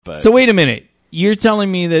But So wait a minute. You're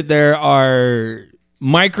telling me that there are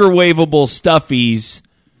microwavable stuffies.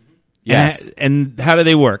 yes, And how do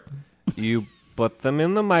they work? you put them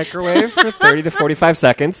in the microwave for 30 to 45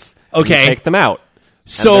 seconds. and Okay. you take them out.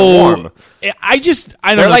 So they're warm. I don't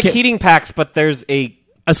They're know. like heating packs, but there's a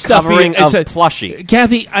stuffy covering of it's plushie.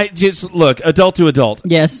 Kathy, I just look, adult to adult.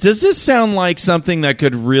 Yes. Does this sound like something that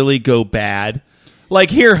could really go bad? Like,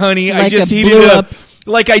 here, honey, I Like just a heated blew it up. up.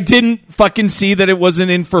 Like, I didn't fucking see that it wasn't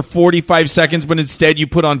in for 45 seconds, but instead you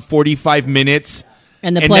put on 45 minutes.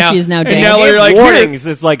 And the plushie is now and dead. now They you're have like, warnings.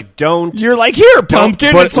 It's like, You're like, here, don't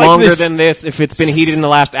pumpkin. put It's like longer this, than this. If it's been heated in the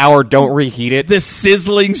last hour, don't reheat it. this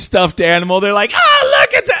sizzling stuffed animal. They're like,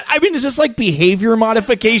 look at that. I mean, is this like behavior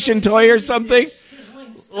modification toy or something?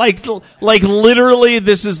 Like literally,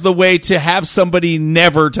 this is the way to have somebody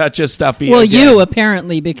never touch a stuffy. Well, again. you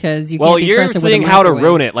apparently, because you Well, can't be you're trusted with a seeing how to microwave.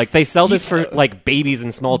 ruin it. Like, they sell this for like babies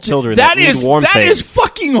and small children that That is need warm things.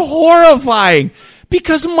 fucking horrifying.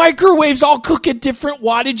 Because microwaves all cook at different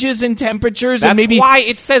wattages and temperatures, That's and maybe. why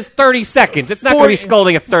it says 30 seconds. It's not going to be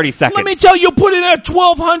scalding at 30 seconds. Let me tell you, put in a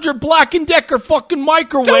 1200 Black & Decker fucking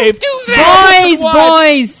microwave. Don't do that!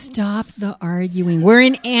 Boys, stop the arguing. We're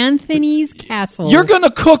in Anthony's castle. You're gonna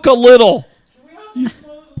cook a little.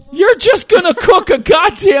 You're just gonna cook a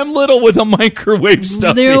goddamn little with a microwave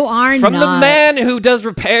stuff. You are From not. the man who does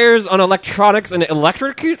repairs on electronics and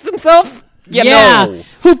electrocutes himself? Yeah, No.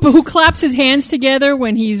 who claps his hands together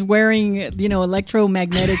when he's wearing,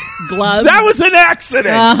 electromagnetic gloves. That was an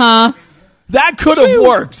accident. Uh-huh. That could have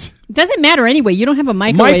worked. Doesn't matter anyway. You don't have a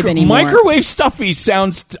microwave anymore. Microwave stuffy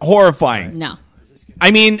sounds horrifying. No.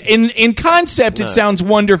 I mean, in concept, it sounds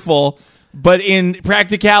wonderful, but in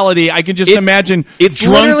practicality, I can just imagine It's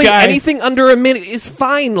drunk literally guy. anything under a minute is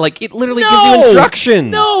fine. Like, it literally gives you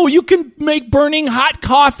instructions. No, you can make burning hot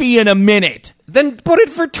coffee in a minute. Then put it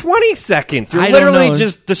for 20 seconds. You're I don't literally know.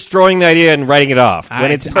 just destroying the idea and writing it off. When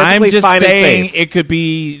it's perfectly I'm just fine saying and safe. it could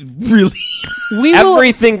be really. We will,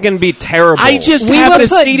 Everything can be terrible. I just We have will to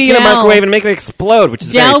put CD in a Dell- microwave and make it explode, which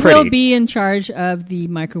is Dell very pretty. will be in charge of the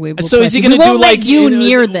microwave. So is he going to we do won't like let you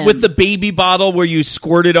near them? with the baby bottle where you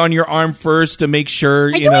squirt it on your arm first to make sure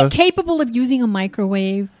Are you incapable of using a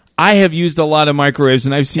microwave? I have used a lot of microwaves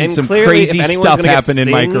and I've seen and some clearly, crazy if anyone's stuff gonna get happen in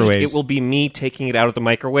singed, microwaves. It will be me taking it out of the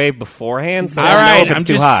microwave beforehand. So All I know right, if it's I'm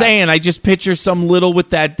too just hot. saying. I just picture some little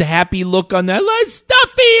with that happy look on that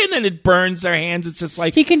stuffy, and then it burns their hands. It's just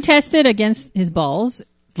like He can test it against his balls.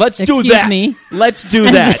 let's do excuse that. me. Let's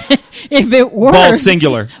do that. If it works, Ball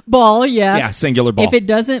singular. Ball, yeah, Yeah, singular ball. If it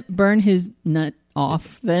doesn't burn his nut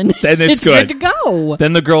off, then it's good good. to go.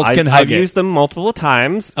 Then the girls can hug I've it. used them multiple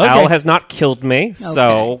times. Okay. Owl has not killed me,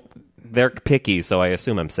 so they're picky. So I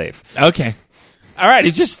assume I'm safe. Okay. All right.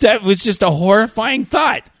 That was just a horrifying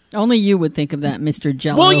thought. Only you would think of that, Mr.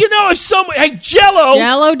 Jello. Well, if someone hey Jello,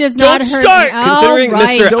 Jello does not don't hurt start. me. Oh, Considering,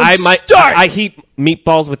 right. Mister, Don't I heat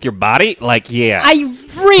meatballs with your body. Like, yeah, I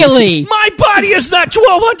really. My body is not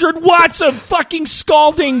 1,200 watts of fucking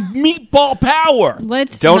scalding meatball power.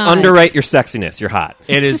 Let's don't not. underrate your sexiness. You're hot.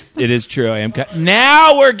 It is true. I am.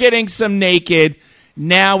 Now we're getting some naked.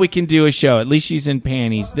 Now we can do a show. At least she's in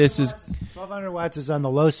panties. This is 1,200 watts is on the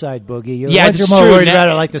low side, Boogie. You're Yeah, you're it's more true. worried Now- about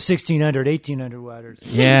it like the 1,600, 1,800 watters.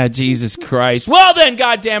 yeah. Jesus Christ. Well then,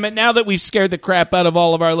 goddamn it! Now that we've scared the crap out of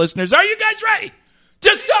all of our listeners, are you guys ready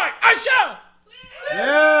to start our show?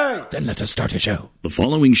 Yay! Then let us start a show. The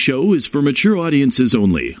following show is for mature audiences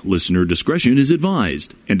only. Listener discretion is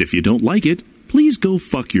advised. And if you don't like it, please go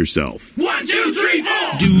fuck yourself. 1, 2, 3,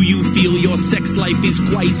 4. Do you feel your sex life is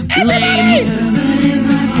quite lame?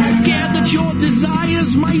 Scared that your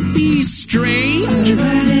desires might be strange?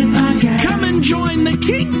 Come and join the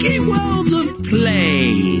kinky world of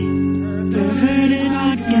play.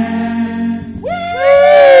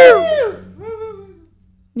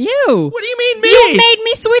 You. What do you mean, me? You made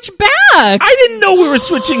me switch back. I didn't know we were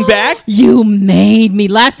switching back. You made me.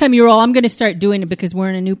 Last time you were all, I'm going to start doing it because we're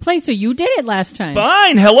in a new place. So you did it last time.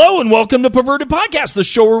 Fine. Hello and welcome to Perverted Podcast, the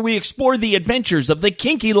show where we explore the adventures of the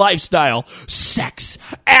kinky lifestyle, sex,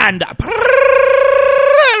 and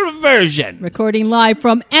perversion. Recording live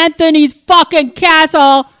from Anthony's fucking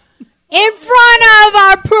castle in front of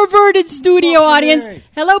our perverted studio audience.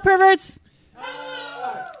 Hello, perverts.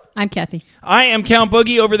 I'm Kathy. I am Count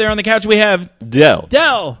Boogie. Over there on the couch we have Dell.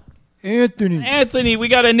 Anthony, we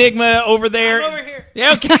got Enigma over there. I'm over here.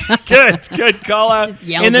 Yeah, okay. Good call out. Just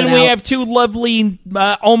yells And then it we out. have two lovely,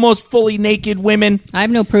 almost fully naked women. I have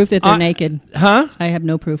no proof that they're naked. Huh? I have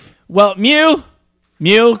no proof. Well, Mew,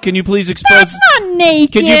 can you please expose? That's not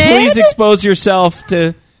naked. Can you please expose yourself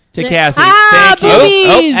to Kathy? Ah, Thank you.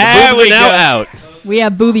 boobies. There boobs we are now go. out. We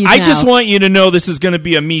have boobies I now. just want you to know this is going to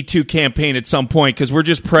be a Me Too campaign at some point because we're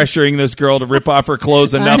just pressuring this girl to rip off her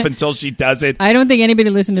clothes enough until she does it. I don't think anybody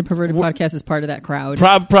listening to Perverted Podcast is part of that crowd.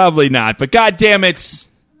 Probably not, but God damn it,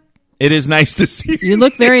 it is nice to see You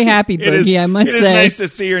look very happy, Boogie, I must It say. is nice to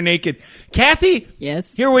see her naked. Kathy?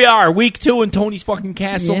 Yes. Here we are, week 2 in Tony's fucking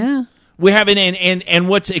castle. Yeah. We're having, and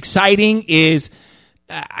what's exciting is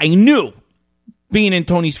I knew being in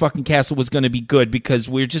Tony's fucking castle was going to be good because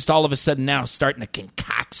we're just all of a sudden now starting to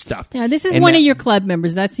concoct stuff. Yeah, this is And one that- of your club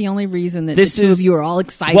members. That's the only reason that This the two is- of you are all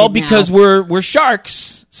excited. Well, because now. we're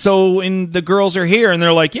sharks. So, and the girls are here, and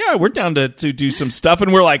they're like, "Yeah, we're down to do some stuff."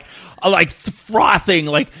 And we're like frothing,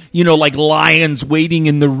 like lions waiting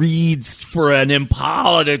in the reeds for an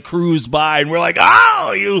impala to cruise by. And we're like,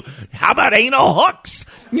 "Oh, how about anal hooks?"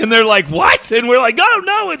 And they're like, "What?" And we're like, "Oh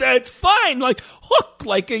no, it's fine. Like hook,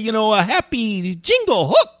 like a happy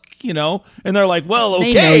jingle hook." And they're like, "Well,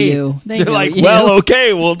 okay." They know you. They They're know like, you. "Well,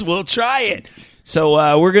 okay, we'll try it."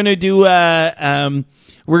 So we're gonna do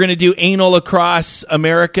anal across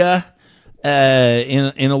America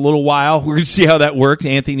in a little while. We're gonna see how that works.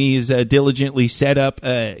 Anthony is diligently set up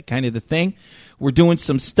kind of the thing. We're doing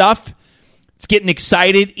some stuff. It's getting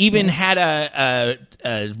excited. Even had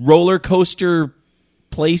a roller coaster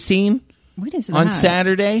play scene What is that? on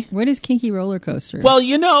Saturday. What is Kinky Roller Coaster?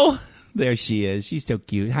 Well, there she is. She's so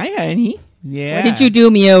cute. Hi, honey. Yeah. what did you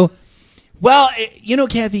do, Mew? Well,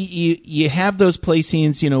 Kathy, you have those play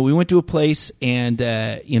scenes. We went to a place and,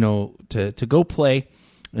 to go play,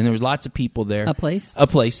 and there was lots of people there. A place?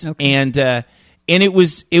 Okay. And it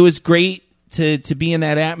was great to be in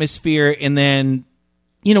that atmosphere. And then,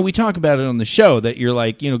 we talk about it on the show that you're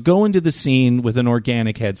like, go into the scene with an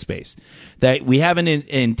organic headspace. That we have an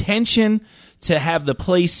intention to have the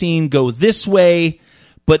play scene go this way,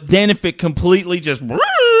 but then if it completely just,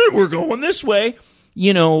 we're going this way,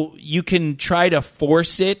 you can try to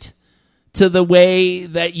force it to the way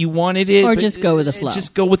that you wanted it, Or but just go with the flow.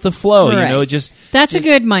 Just go with the flow, Right. That's a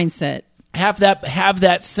good mindset. have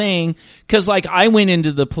that thing. Because I went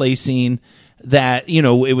into the play scene that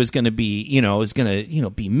it was going to be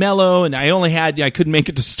be mellow, and I couldn't make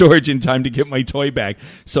it to storage in time to get my toy bag,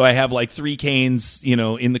 so I have 3 canes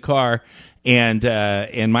in the car.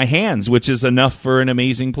 And my hands, which is enough for an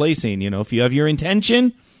amazing play scene. If you have your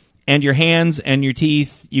intention and your hands and your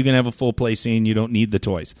teeth, you can have a full play scene. You don't need the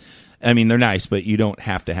toys. I mean, they're nice, but you don't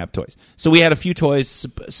have to have toys. So we had a few toys.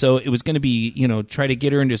 So it was going to be, try to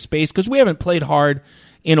get her into space because we haven't played hard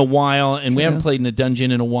in a while, and we haven't played in a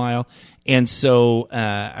dungeon in a while. And so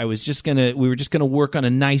we were just going to work on a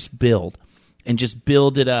nice build and just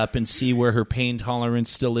build it up and see where her pain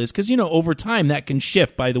tolerance still is. Because, over time that can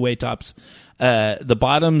shift, by the way, Tops. The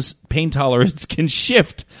bottom's pain tolerance can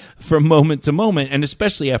shift from moment to moment, and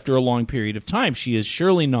especially after a long period of time. She is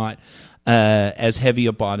surely not as heavy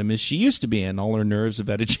a bottom as she used to be, and all her nerves have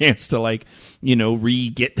had a chance to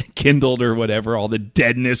get kindled or whatever, all the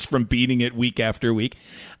deadness from beating it week after week.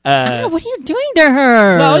 What are you doing to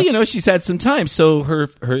her? Well, she's had some time, so her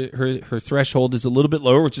threshold is a little bit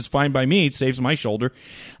lower, which is fine by me. It saves my shoulder.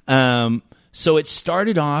 So it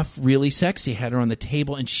started off really sexy. Had her on the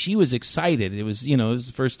table, and she was excited. It was, it was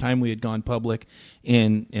the first time we had gone public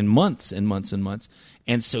in months and months and months.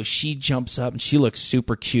 And so she jumps up, and she looks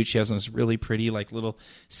super cute. She has this really pretty, little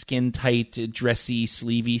skin-tight, dressy,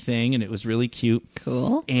 sleevey thing, and it was really cute.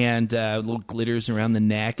 Cool. And little glitters around the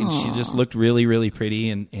neck, and she just looked really, really pretty.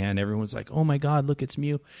 And everyone was like, "Oh my God, look, it's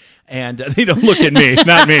Mew!" And they don't look at me,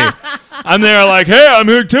 not me. I'm there like, "Hey, I'm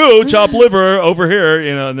here too, chop liver over here,"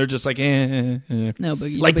 and they're just like, eh. No,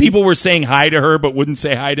 but People were saying hi to her, but wouldn't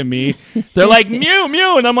say hi to me. They're like, "Mew,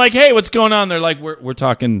 Mew," and I'm like, "Hey, what's going on?" They're like, "We're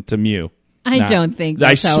talking to Mew." I don't think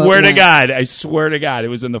that's I how swear it to went. God, it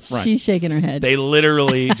was in the front. She's shaking her head. They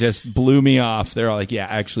literally just blew me off. They're all like, "Yeah,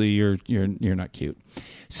 actually, you're not cute."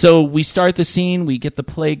 So we start the scene. We get the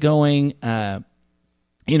play going.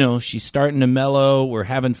 She's starting to mellow. We're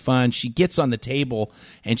having fun. She gets on the table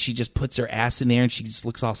and she just puts her ass in there, and she just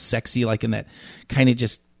looks all sexy, like in that kind of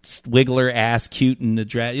just wiggle her ass, cute in the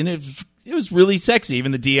dress. And it was really sexy.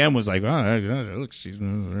 Even the DM was like, "Oh, look, she's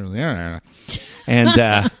really,"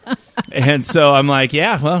 and so I'm like,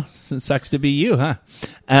 "Yeah, well, it sucks to be you, huh?"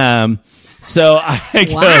 So I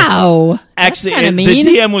go, wow. Actually, That's kinda the mean.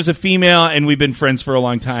 DM was a female, and we've been friends for a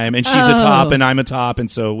long time. And she's a top, and I'm a top, and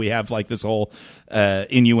so we have this whole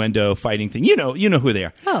innuendo fighting thing. You know who they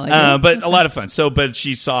are. Oh, I do. But a lot of fun. So, but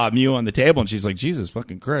she saw Mew on the table, and she's like, "Jesus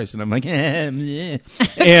fucking Christ!" And I'm like, and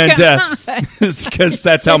because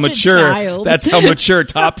that's how mature child. that's how mature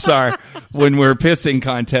tops are when we're pissing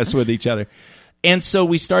contests with each other. And so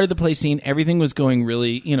we started the play scene. Everything was going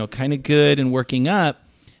really, kind of good and working up.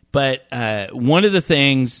 But one of the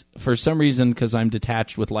things, for some reason, because I'm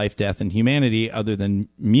detached with life, death, and humanity, other than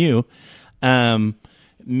Mew,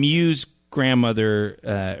 Mew's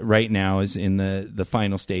grandmother right now is in the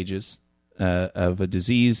final stages of a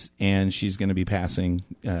disease, and she's going to be passing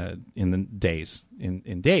in the days.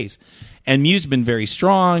 In days, and Mew's been very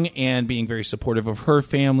strong and being very supportive of her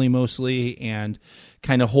family mostly, and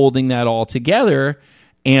kind of holding that all together.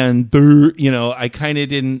 And I kind of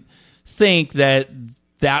didn't think that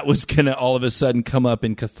was going to all of a sudden come up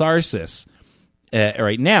in catharsis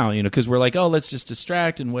right now, because we're like, oh, let's just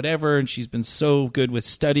distract and whatever. And she's been so good with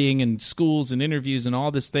studying and schools and interviews and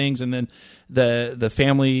all these things. And then the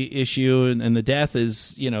family issue and the death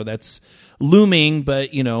is, that's looming.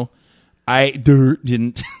 But, I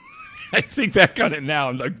didn't. I think back on it now.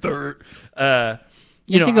 I'm like,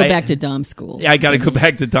 you have to go back to Dom school. Yeah, I got to go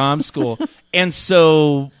back to Dom school. And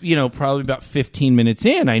so, probably about 15 minutes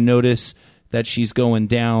in, I notice that she's going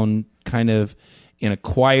down kind of in a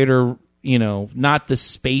quieter, not the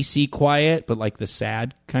spacey quiet, but like the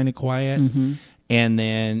sad kind of quiet. Mm-hmm. And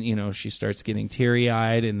then, she starts getting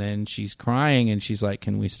teary-eyed, and then she's crying, and she's like,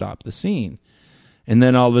 can we stop the scene? And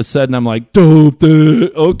then all of a sudden, I'm like,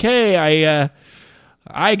 okay,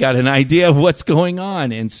 I got an idea of what's going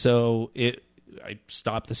on. And so I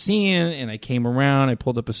stopped the scene, and I came around, I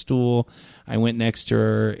pulled up a stool, I went next to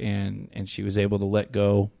her, and she was able to let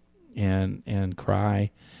go and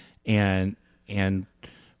cry, and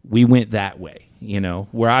we went that way,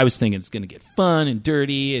 where I was thinking it's going to get fun and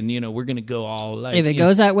dirty, and we're going to go all like, if it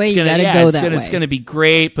goes that way, you got to go that way. It's going to be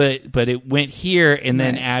great, but it went here, and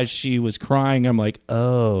then as she was crying, I'm like,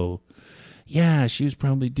 oh, yeah, she was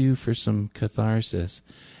probably due for some catharsis.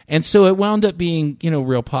 And so it wound up being,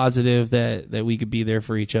 real positive that we could be there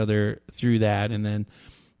for each other through that, and then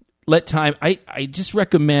let time. I just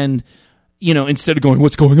recommend, instead of going,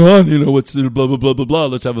 what's going on, what's blah, blah, blah, blah, blah,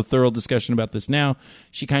 let's have a thorough discussion about this now.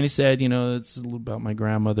 She kind of said, it's a little about my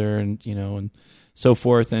grandmother and, and so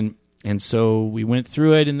forth. And so we went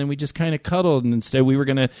through it, and then we just kind of cuddled, and instead we were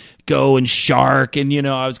going to go and shark, and,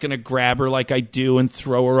 I was going to grab her like I do and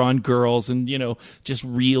throw her on girls and, just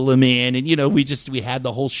reel them in. And, we had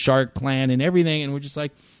the whole shark plan and everything, and we're just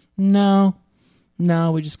like, no,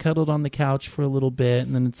 we just cuddled on the couch for a little bit,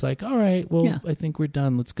 and then it's like, all right, well, I think we're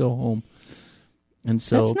done. Let's go home. And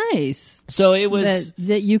so that's nice. So it was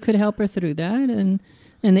that you could help her through that, and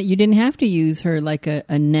that you didn't have to use her like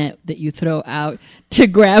a net that you throw out to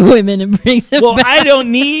grab women and bring them back. I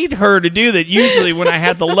don't need her to do that. Usually when I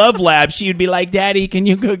had the Love Lab, she would be like, Daddy, can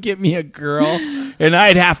you go get me a girl? And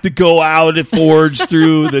I'd have to go out and forge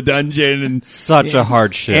through the dungeon. And such a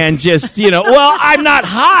hardship. And just, well, I'm not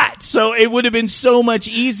hot. So it would have been so much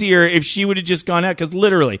easier if she would have just gone out. Because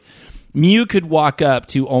literally, Mew could walk up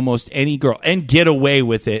to almost any girl and get away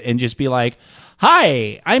with it and just be like,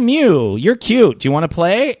 hi, I'm Mew. You're cute. Do you want to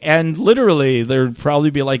play? And literally, there'd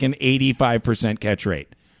probably be like an 85% catch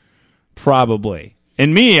rate. Probably.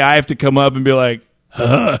 And me, I have to come up and be like,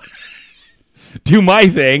 do my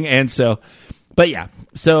thing. And so, but yeah.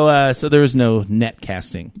 So there was no net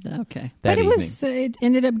casting. Okay. But it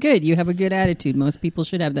ended up good. You have a good attitude. Most people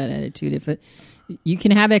should have that attitude. You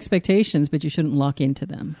can have expectations, but you shouldn't lock into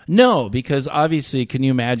them. No, because obviously, can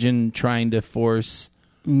you imagine trying to force...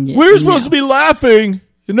 We're supposed to be laughing.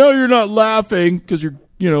 You're not laughing because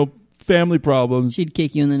you're, family problems. She'd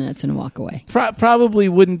kick you in the nuts and walk away. Probably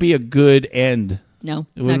wouldn't be a good end. No,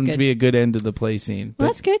 it wouldn't be a good end to the play scene. Well,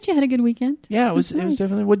 that's good. You had a good weekend. Yeah, it was. Nice. It was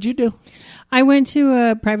definitely. What'd you do? I went to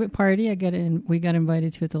a private party. We got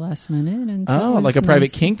invited to at the last minute, and so like a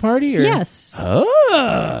private kink party, or yes.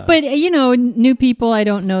 Oh, but new people I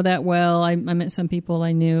don't know that well. I met some people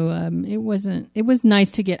I knew. It was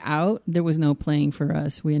nice to get out. There was no playing for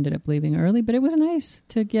us. We ended up leaving early, but it was nice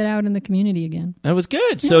to get out in the community again. That was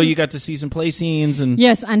good. Yeah. So you got to see some play scenes, and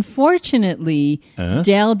yes. Unfortunately,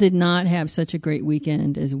 Dale did not have such a great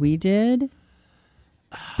weekend as we did.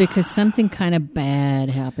 Because something kind of bad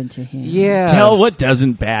happened to him. Yeah. Tell what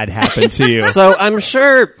doesn't bad happen to you. So I'm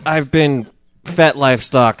sure I've been FetLife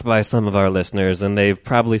stalked by some of our listeners, and they've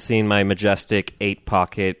probably seen my majestic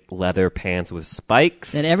 8-pocket leather pants with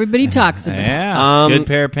spikes. That everybody talks about. Yeah, good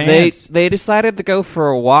pair of pants. They decided to go for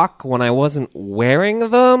a walk when I wasn't wearing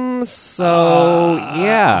them, so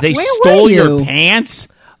yeah. They stole your pants?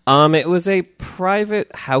 It was a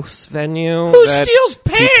private house venue. Who steals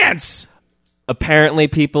pants? Apparently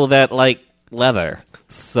people that like leather.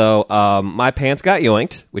 So my pants got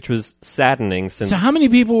yoinked, which was saddening. So how many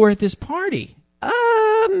people were at this party?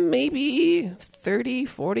 Maybe 30,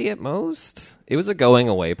 40 at most. It was a going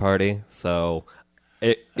away party, so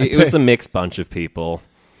it was a mixed bunch of people.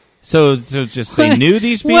 So just they knew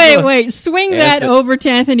these people. Wait, swing that over to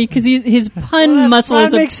Anthony because his pun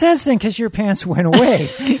muscles. That makes sense then because your pants went away.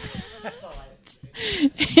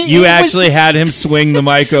 You actually had him swing the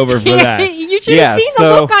mic over for that. You should have seen the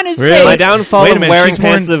look on his face. My downfall Wait a of minute, wearing she's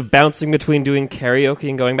pants worn- of bouncing between doing karaoke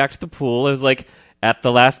and going back to the pool. It was like at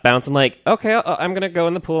the last bounce, I'm like, okay, I'm going to go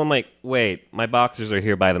in the pool. I'm like, wait, my boxers are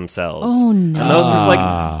here by themselves. Oh, no. And those were just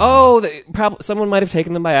like, probably someone might have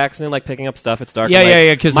taken them by accident, like picking up stuff. It's dark. Yeah, I'm like,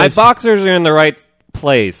 yeah, 'cause my that's- boxers are in the right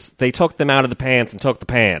place. They took them out of the pants and took the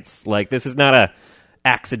pants. Like, this is not a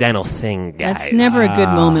accidental thing, guys. That's never a good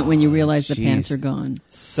moment when you realize the pants are gone.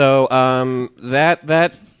 So,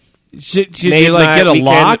 that Should made you like my get a weekend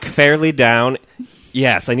lock? fairly down.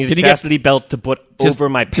 Yes, I need a Did you get- chastity belt to put over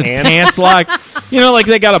my Just pants. pants lock. You know, like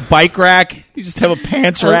they got a bike rack. You just have a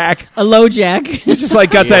pants rack. A low jack. You just like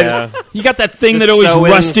got Yeah. that. You got that thing Just that always sew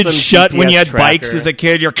in rusted some shut when you had GPS bikes tracker. as a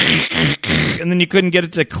kid. You're and then you couldn't get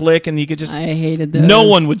it to click, and you could just. I hated those. No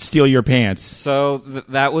one would steal your pants. So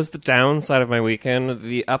that was the downside of my weekend.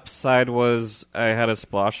 The upside was I had a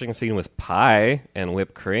splashing scene with pie and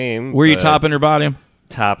whipped cream. Were you but topping or bottom?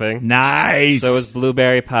 Topping. Nice. So it was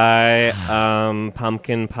blueberry pie,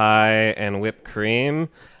 pumpkin pie, and whipped cream.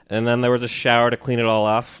 And then there was a shower to clean it all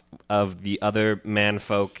off of the other man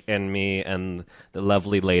folk and me and the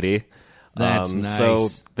lovely lady. That's nice. So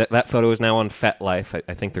that photo is now on FetLife.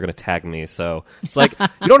 I think they're going to tag me. So it's like,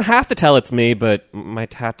 you don't have to tell it's me, but my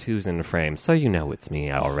tattoo's in the frame, so you know it's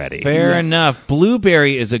me already. Fair enough.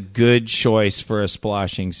 Blueberry is a good choice for a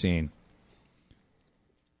splashing scene.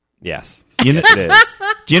 Yes. You know, Yes, it is.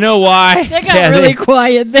 do you know why? They got really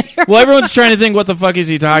quiet there. Well, everyone's trying to think, what the fuck is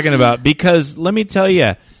he talking about? Because let me tell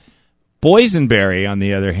you, Boysenberry, on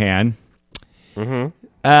the other hand,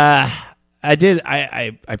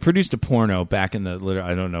 I produced a porno back in the,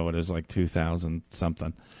 I don't know what it was, like 2000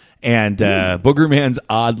 something, and Booger Man's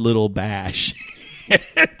Odd Little Bash.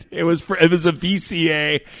 It was a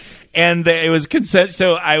VCA, and it was consent.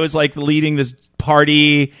 So I was like leading this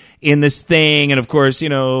party in this thing, and of course, you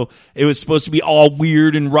know, it was supposed to be all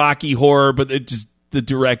weird and Rocky horror, but the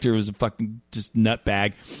director was a fucking just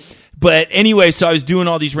nutbag. But anyway, so I was doing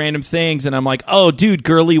all these random things, and I'm like, oh, dude,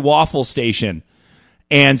 girly waffle station.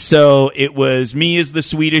 And so it was me as the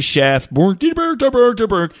Swedish chef.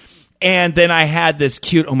 And then I had this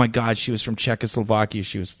cute, oh my God, she was from Czechoslovakia.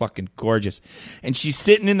 She was fucking gorgeous. And she's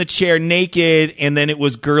sitting in the chair naked, and then it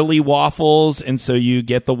was girly waffles. And so you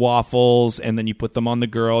get the waffles, and then you put them on the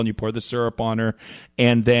girl, and you pour the syrup on her.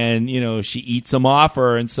 And then, you know, she eats them off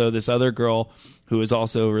her. And so this other girl, who is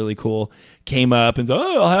also really cool, came up and said,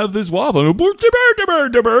 oh, I'll have this waffle. And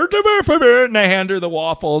I hand her the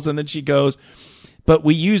waffles, and then she goes, but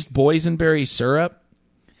we used boysenberry syrup,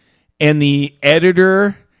 and the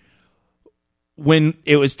editor, when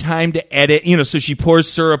it was time to edit, you know, so she pours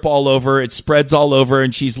syrup all over, it spreads all over,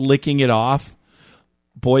 and she's licking it off.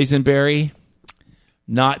 Boysenberry,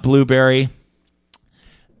 not blueberry.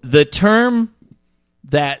 The term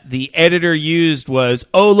that the editor used was,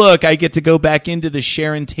 oh, look, I get to go back into the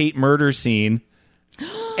Sharon Tate murder scene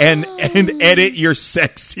and edit your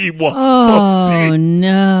sexy waffle scene. Oh,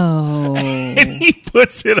 no. And he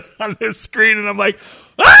puts it on the screen, and I'm like,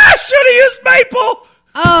 should have used maple.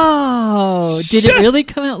 Oh, did it really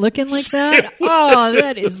come out looking like that? Oh,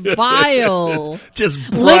 that is vile. Just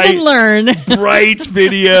Live and learn. bright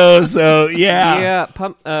video. So, Yeah,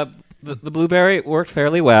 the blueberry worked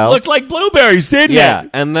fairly well. Looked like blueberries, didn't yeah, it?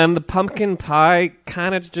 and then the pumpkin pie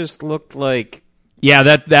kind of just looked like... Yeah,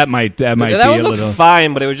 that might be That a would look little...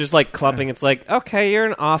 fine, but it was just like clumping. It's like, okay, you're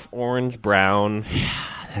an off orange brown.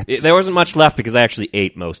 There wasn't much left because I actually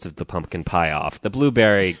ate most of the pumpkin pie off. The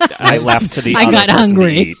blueberry I left to the I other got person to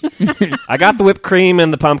hungry. eat. I got the whipped cream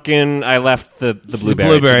and the pumpkin. I left the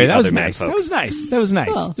blueberry. to the That was other nice. man That folk. was nice. That was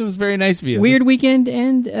nice. Cool. It was very nice of you. Weird weekend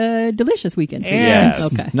and delicious weekend. For And you.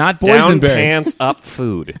 Okay. not Down boysenberry. pants up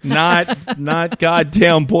food. Not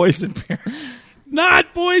goddamn boysenberry.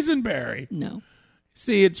 Not boysenberry. No.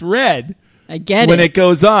 See, it's red I get when it. it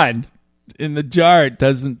goes on. In the jar, it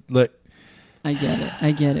doesn't look... I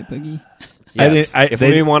get it, Boogie. Yes. If If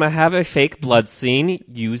we want to have a fake blood scene,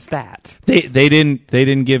 use that. They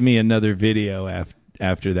didn't give me another video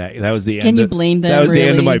after that. That was the end. Can you blame them, That was the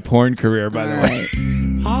end of really? my porn career, by the All way.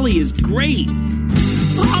 right. Polly is great.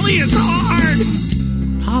 Polly is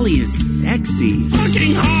hard. Polly is sexy.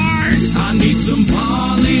 Fucking hard. I need some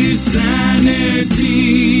Polly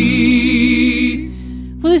sanity.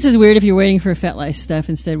 Well, this is weird if you're waiting for FetLife stuff.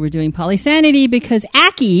 Instead, we're doing Polysanity because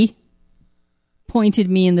Aki pointed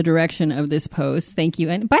me in the direction of this post. Thank you.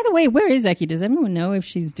 And by the way, where is Aki? Does everyone know if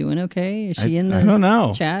she's doing okay? Is she in the I don't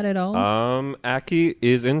know. chat at all? Aki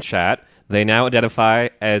is in chat. They now identify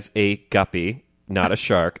as a guppy, not a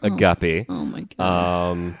shark, a guppy. Oh my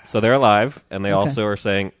god! So they're alive, and they also are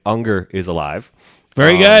saying Unger is alive.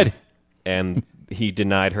 Very good. And he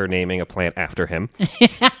denied her naming a plant after him.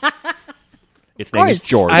 Its name is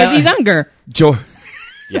George. Because he's Unger. George.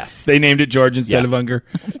 Yes. They named it George instead Yes. of Unger.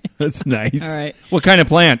 That's nice. All right. What kind of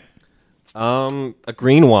plant? A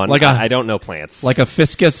green one. Like I don't know plants. Like a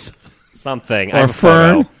fiscus something. I or have a a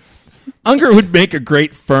photo. fern? Unger would make a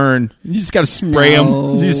great fern. You just got to spray them.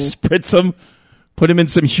 You just spritz them. Put them in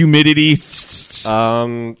some humidity. It's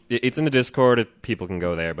in the Discord. People can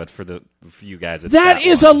go there, but for you guys, it's That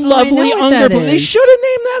is one. a lovely I know what Unger. that But they is. should have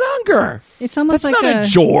named that Unger. It's almost That's like not a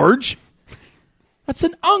George. That's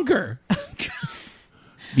an Unger.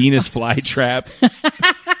 Venus flytrap.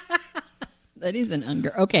 That is an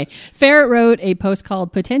Unger. Okay. Ferret wrote a post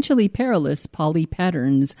called Potentially Perilous Poly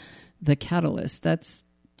Patterns, the Catalyst. That's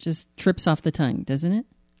just trips off the tongue, doesn't it?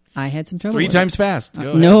 I had some trouble 3 with times fast. Go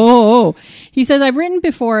ahead. No. He says, I've written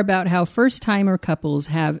before about how first-timer couples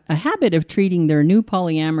have a habit of treating their new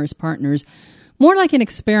polyamorous partners more like an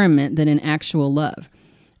experiment than an actual love.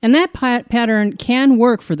 And that pattern can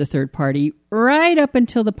work for the third party right up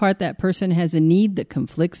until the part that person has a need that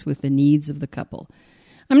conflicts with the needs of the couple.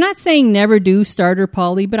 I'm not saying never do starter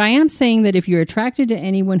poly, but I am saying that if you're attracted to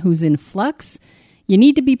anyone who's in flux, you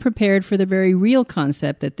need to be prepared for the very real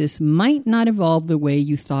concept that this might not evolve the way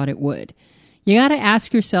you thought it would. You got to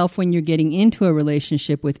ask yourself when you're getting into a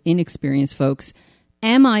relationship with inexperienced folks,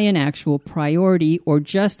 am I an actual priority or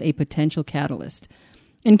just a potential catalyst?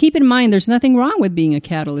 And keep in mind, there's nothing wrong with being a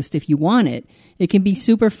catalyst if you want it. It can be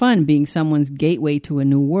super fun being someone's gateway to a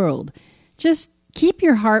new world. Just keep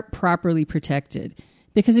your heart properly protected.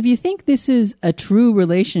 Because if you think this is a true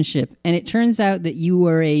relationship and it turns out that you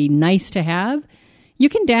are a nice to have, you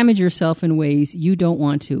can damage yourself in ways you don't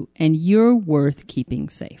want to, and you're worth keeping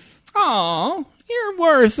safe. Oh, you're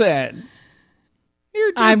worth it.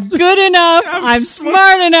 You're just, I'm good enough. I'm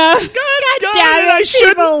smart enough. God damn it, I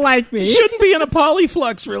people like me. shouldn't be in a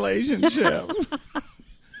polyflux relationship.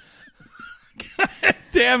 God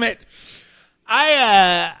damn it.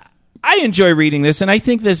 I enjoy reading this, and I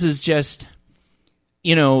think this is just,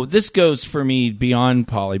 this goes for me beyond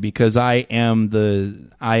poly because I am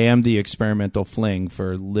the experimental fling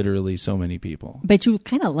for literally so many people. But you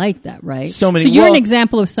kind of like that, right? So many- So you're well- an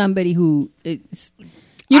example of somebody who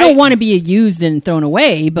you don't want to be used and thrown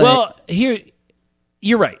away. But Well, here,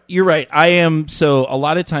 you're right. I am. So a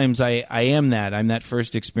lot of times I am that. I'm that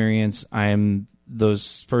first experience. I'm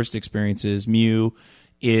those first experiences. Mew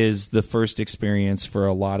is the first experience for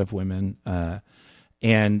a lot of women.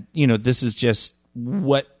 And, this is just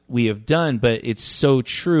what we have done, but it's so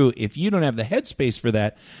true. If you don't have the headspace for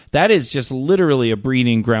that, that is just literally a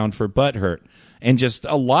breeding ground for butthurt, and just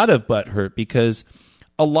a lot of butthurt, because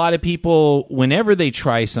a lot of people, whenever they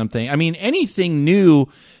try something, anything new,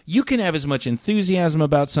 you can have as much enthusiasm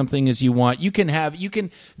about something as you want.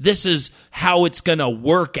 This is how it's going to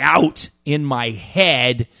work out in my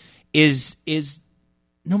head is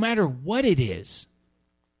no matter what it is,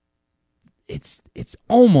 it's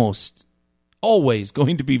almost always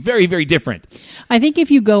going to be very, very different. I think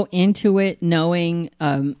if you go into it knowing,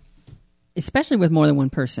 especially with more than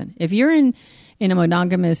one person, if you're in a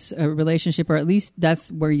monogamous relationship, or at least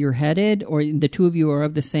that's where you're headed, or the two of you are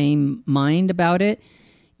of the same mind about it,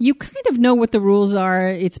 you kind of know what the rules are.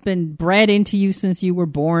 It's been bred into you since you were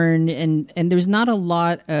born, and there's not a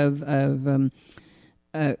lot of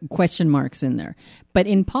question marks in there. But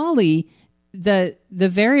in poly, the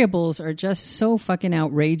variables are just so fucking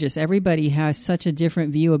outrageous. Everybody has such a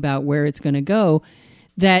different view about where it's going to go,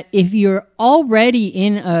 that if you're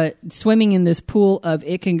already swimming in this pool of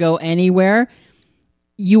it can go anywhere,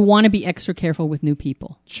 you want to be extra careful with new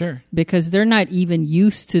people. Sure. Because they're not even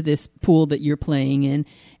used to this pool that you're playing in.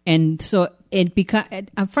 And so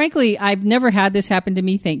frankly, I've never had this happen to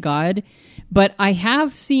me, thank God. But I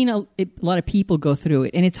have seen a lot of people go through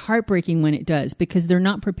it, and it's heartbreaking when it does, because they're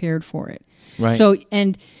not prepared for it. Right. So,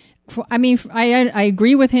 I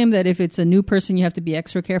agree with him that if it's a new person, you have to be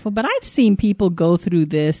extra careful. But I've seen people go through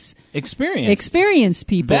this. Experienced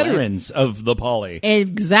people. Veterans of the poly.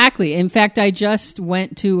 Exactly. In fact, I just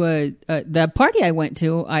went to the party I went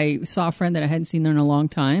to. I saw a friend that I hadn't seen there in a long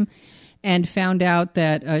time, and found out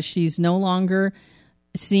that she's no longer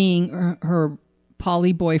seeing her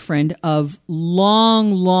poly boyfriend of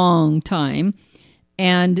long time,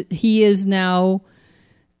 and he is now,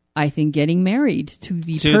 I think, getting married to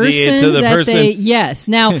the person. Yes.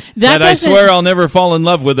 Now that I swear I'll never fall in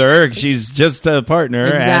love with her. She's just a partner,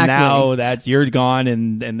 Exactly. and now that you're gone,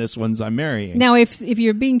 and this one's I'm marrying. Now, if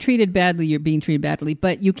you're being treated badly, you're being treated badly,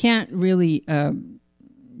 but you can't really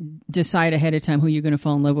decide ahead of time who you're going to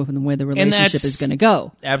fall in love with and where the relationship that's- is going to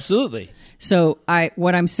go. Absolutely. So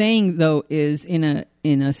what I'm saying though is in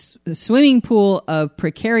a swimming pool of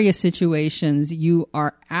precarious situations, you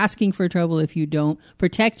are asking for trouble if you don't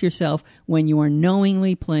protect yourself when you are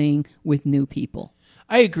knowingly playing with new people.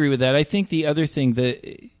 I agree with that. I think the other thing that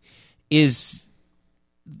is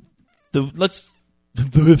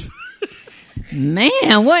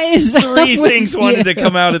Man, what is that? three things wanted to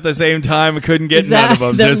come out at the same time. I couldn't get none of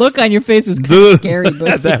them. The look on your face was kind of scary.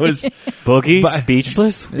 That was Boogie,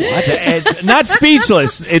 speechless? What? it's not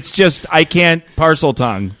speechless. It's just I can't parcel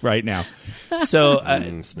tongue right now. So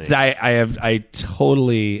I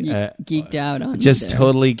totally geeked out on just you there.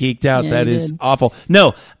 totally geeked out. Yeah, That you is did. awful.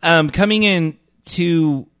 No, coming in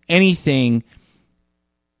to anything.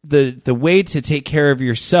 The way to take care of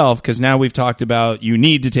yourself, because now we've talked about you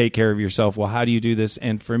need to take care of yourself. Well, how do you do this?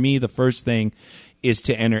 And for me, the first thing is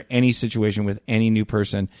to enter any situation with any new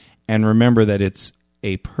person and remember that it's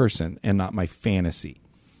a person and not my fantasy.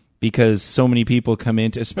 Because so many people come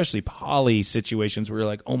into, especially poly situations where you're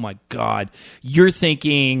like, oh my God, you're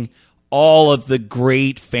thinking all of the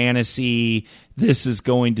great fantasy, this is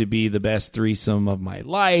going to be the best threesome of my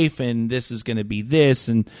life, and this is going to be this,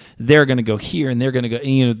 and they're going to go here, and they're going to go,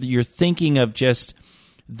 and, you're thinking of just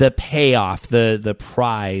the payoff, the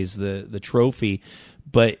prize, the trophy,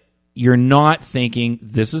 but you're not thinking,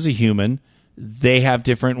 this is a human, they have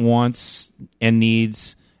different wants and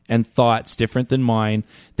needs and thoughts different than mine,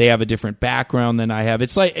 they have a different background than I have.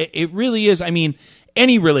 It's like, it really is, I mean,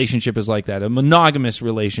 any relationship is like that. A monogamous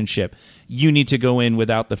relationship, you need to go in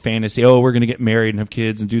without the fantasy, oh, we're going to get married and have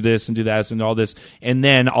kids and do this and do that and all this, and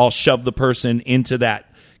then I'll shove the person into that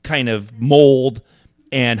kind of mold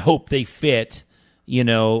and hope they fit.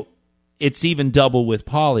 It's even double with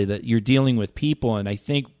poly, that you're dealing with people, and I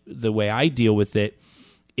think the way I deal with it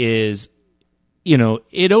is,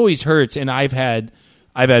 it always hurts, and I've had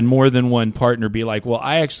more than one partner be like, well,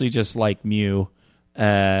 I actually just like Mew.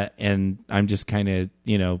 And I'm just kind of,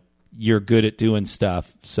 you're good at doing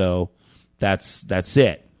stuff, so that's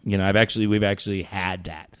it. We've actually had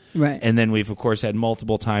that, Right. And then we've of course had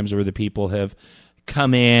multiple times where the people have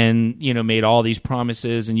come in, made all these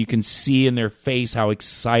promises, and you can see in their face how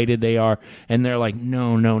excited they are, and they're like,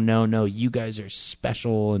 no, you guys are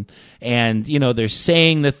special, and they're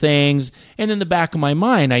saying the things, and in the back of my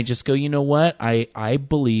mind, I just go, you know what, I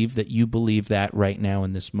believe that you believe that right now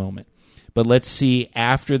in this moment. But let's see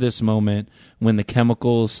after this moment when the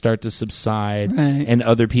chemicals start to subside Right. and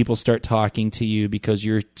other people start talking to you because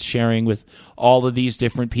you're sharing with all of these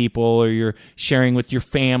different people, or you're sharing with your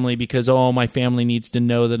family because, oh, my family needs to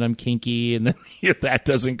know that I'm kinky, and then that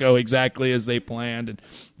doesn't go exactly as they planned. And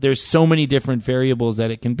there's so many different variables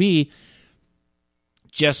that it can be.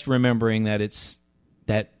 Just remembering that it's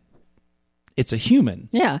a human.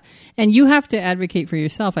 Yeah. And you have to advocate for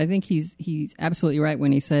yourself. I think he's absolutely right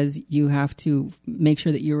when he says you have to make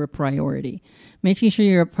sure that you're a priority. Making sure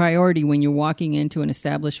you're a priority when you're walking into an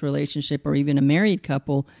established relationship or even a married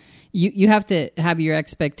couple, you have to have your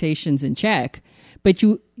expectations in check. But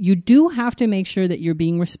you do have to make sure that you're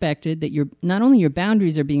being respected, that not only your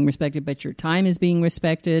boundaries are being respected, but your time is being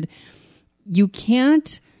respected. You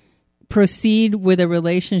can't proceed with a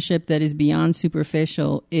relationship that is beyond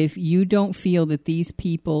superficial if you don't feel that these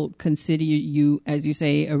people consider you, as you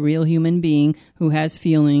say, a real human being who has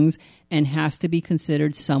feelings and has to be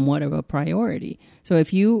considered somewhat of a priority. So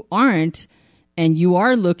if you aren't, and you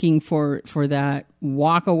are looking for that,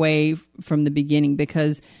 walk away from the beginning,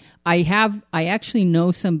 because I actually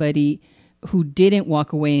know somebody who didn't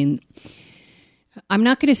walk away, and I'm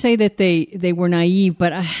not going to say that they were naive,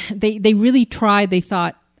 but they really tried. They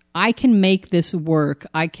thought, I can make this work.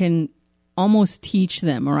 I can almost teach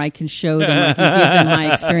them, or I can show them, I can give them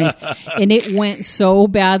my experience. And it went so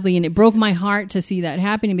badly, and it broke my heart to see that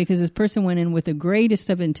happening, because this person went in with the greatest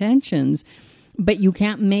of intentions, but you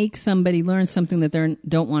can't make somebody learn something that they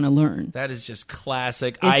don't want to learn. That is just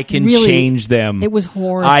classic. It's I can really- change them. It was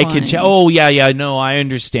horrifying. I can oh yeah, no, I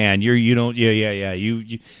understand. You don't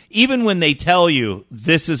you even when they tell you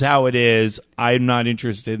this is how it is, I'm not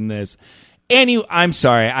interested in this. I'm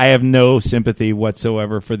sorry, I have no sympathy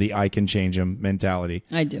whatsoever for the I can change them mentality.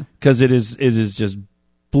 I do. Because it is just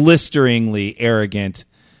blisteringly arrogant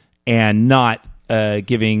and not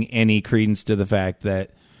giving any credence to the fact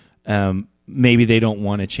that maybe they don't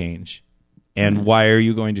want to change. And why are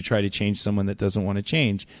you going to try to change someone that doesn't want to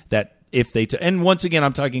change? That if they and once again,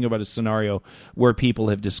 I'm talking about a scenario where people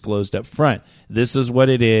have disclosed up front, this is what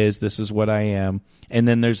it is, this is what I am. And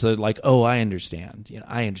then there's oh, I understand.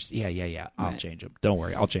 I understand. Yeah. I'll change them. Don't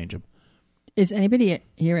worry, I'll change them. Is anybody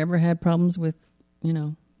here ever had problems with,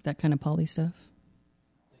 that kind of poly stuff?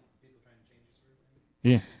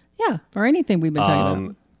 Yeah. Yeah, or anything we've been talking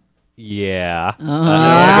about. Yeah.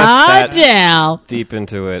 Ah, Get that Dale. deep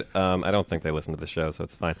into it. I don't think they listen to the show, so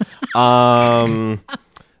it's fine.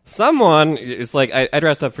 Someone, it's like I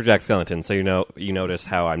dressed up for Jack Skellington, so you notice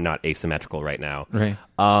how I'm not asymmetrical right now. Right.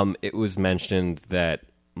 It was mentioned that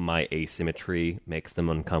my asymmetry makes them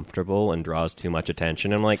uncomfortable and draws too much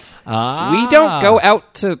attention. I'm like, we don't go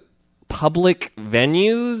out to public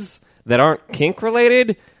venues that aren't kink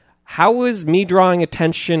related. How is me drawing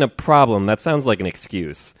attention a problem? That sounds like an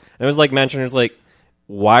excuse. And it was like mentioned, it's like,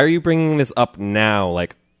 why are you bringing this up now,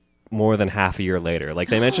 like more than half a year later? Like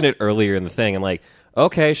they mentioned it earlier in the thing. I'm like,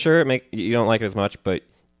 okay, sure, you don't like it as much, but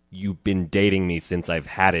you've been dating me since I've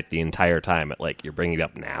had it the entire time. Like you're bringing it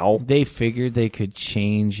up now. They figured they could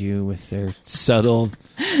change you with their subtle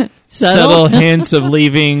hints of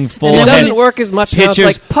leaving full. It doesn't head work as much now. It's pictures.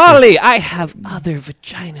 like, Polly, I have other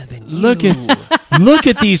vagina than you. Look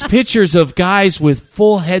at these pictures of guys with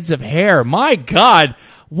full heads of hair. My God,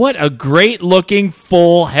 what a great looking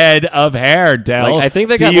full head of hair, Del. Like, I think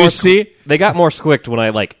they Do got you more. see? They got more squicked when I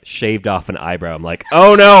like shaved off an eyebrow. I'm like,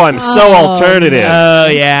 oh no, I'm so alternative. Oh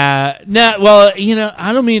yeah. No, well,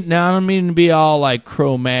 I don't mean to be all like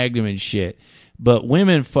Cro-Magnon and shit, but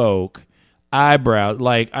women folk eyebrow,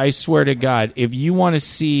 like I swear to God, if you want to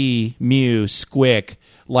see Mew squick,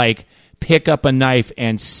 like pick up a knife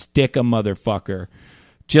and stick a motherfucker.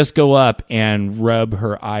 Just go up and rub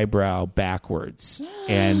her eyebrow backwards,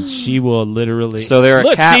 and she will literally. So they're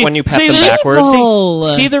a cat when you pet them backwards.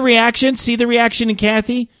 See the reaction? See the reaction in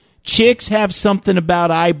Kathy? Chicks have something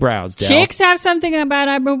about eyebrows, Del. Chicks have something about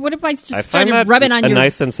eyebrows. What if I just I find started that rubbing on a your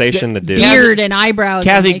nice sensation to do. beard and eyebrows?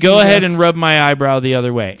 Kathy, and go ahead and rub my eyebrow the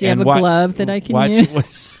other way. Do you have a glove that I can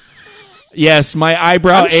use? Yes, my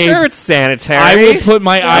eyebrow I'm aids. sure it's sanitary. I will put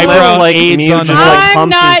my eyebrow like aids Mew on. just, like, I'm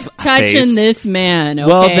humps not his touching face. this man. Okay?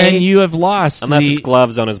 Well, then you have lost. Unless it's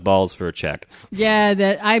gloves on his balls for a check. Yeah,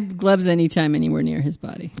 that I have gloves anytime anywhere near his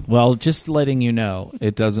body. Well, just letting you know,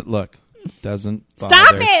 it doesn't bother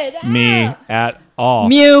Stop it! me at all.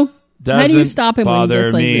 Mew, Doesn't how do you stop him when he bother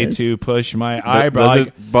gets like me this? to push my eyebrow. Does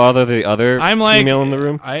it bother the other female in the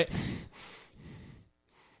room?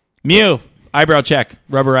 Mew, eyebrow check.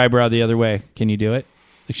 Rubber eyebrow the other way. Can you do it?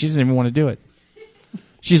 Like, she doesn't even want to do it.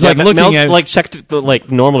 She's like looking at like checked the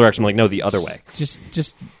like normal direction. I'm like, no, the other way.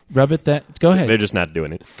 just rub it. That go ahead. They're just not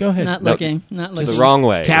doing it. Go ahead. Not looking. Not looking. The wrong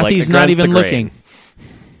way. Kathy's like, not against even the grain. looking.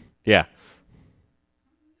 Yeah.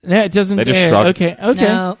 Yeah, it doesn't. They just shrug. Okay.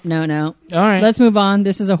 No. All right. Let's move on.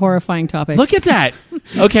 This is a horrifying topic. Look at that.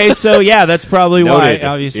 Okay, so yeah, that's probably why. Noted.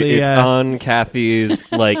 Obviously, it's on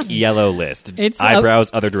Kathy's like yellow list. It's eyebrows,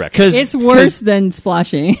 other direction. It's worse than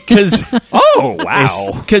splashing. because Oh wow!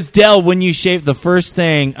 because Del, when you shave, the first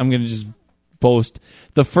thing I'm going to just boast.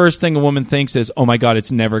 The first thing a woman thinks is, "Oh my God,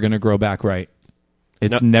 it's never going to grow back right.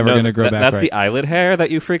 It's never going to grow back That's right." the eyelid hair that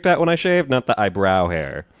you freaked out when I shaved, not the eyebrow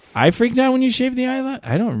hair. I freaked out when you shaved the eyelid.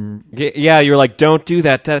 I don't. Yeah, you were like, "Don't do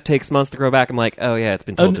that. That takes months to grow back." I'm like, "Oh yeah, it's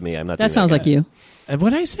been told to me. I'm not." That doing sounds that like you.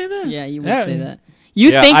 Would I say that? Yeah, you would say that.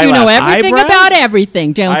 You Yeah, think you know eyelash. everything Eyebrows? about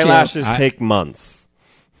everything, don't Eyelashes take months.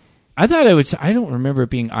 I thought it would. I don't remember it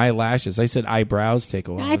being eyelashes. I said eyebrows take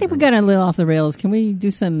a while. you? I think we got a little off the rails. Can we do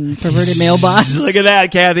some perverted mailbox? Look at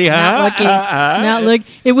that, Kathy. Huh? Not looking. Not look.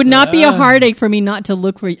 It would not be a heartache for me not to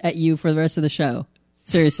look at you for the rest of the show.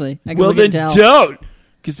 Seriously. I can Well, look then at Del. don't,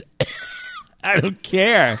 because I don't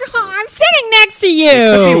care. Oh, I'm sitting next to you.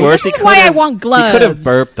 Could be worse. This He is why I could've- want gloves. He could have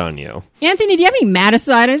burped on you. Anthony, do you have any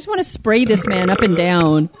Maticide? I just want to spray this man up and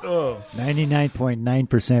down.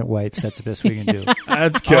 99.9% wipes. That's the best we can do.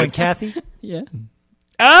 That's Oh, and good. Kathy? Yeah.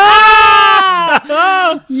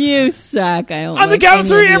 Ah! You suck. I don't On the like count of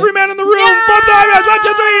any three, you. every man in the room. 1, 2, 3.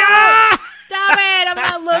 Ah! Stop it. I'm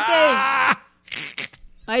not looking.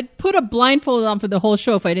 I'd put a blindfold on for the whole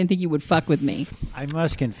show if I didn't think you would fuck with me. I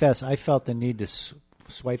must confess, I felt the need to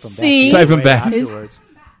swipe them See? back. Swipe 'em back. Afterwards.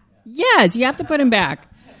 Yes, you have to put him back.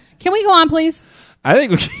 Can we go on, please? I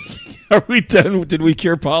think are we done? Did we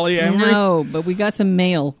cure polyamory? No, but we got some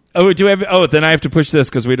mail. Oh, do we have? Oh, then I have to push this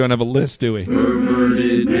because we don't have a list, do we?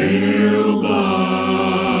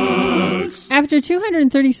 After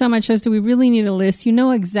 230 some odd shows, do we really need a list? You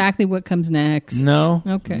know exactly what comes next. No.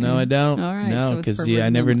 Okay. No, I don't. All right, No, so it's because perverted I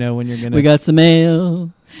never mailbox. know when you're gonna. We got some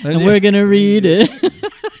mail, and we're going to read it.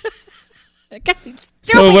 I got these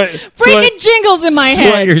So what? freaking jingles in my so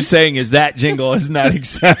head. what you're saying is that jingle is not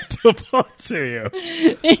acceptable to you.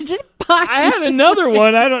 It just popped. I had another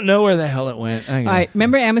one. I don't know where the hell it went. Hang on. All right,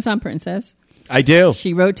 remember Amazon Princess? I do.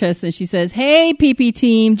 She wrote to us and she says, "Hey, PP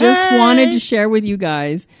team, just wanted to share with you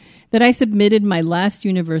guys that I submitted my last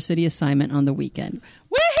university assignment on the weekend.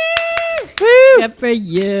 Woohoo! Except for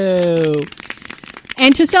you.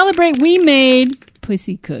 And to celebrate, we made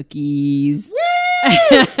pussy cookies.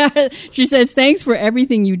 She says, thanks for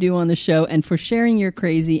everything you do on the show and for sharing your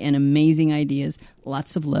crazy and amazing ideas.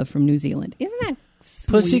 Lots of love from New Zealand. Isn't that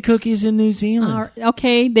sweet? Pussy cookies in New Zealand.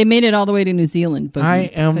 Okay, they made it all the way to New Zealand.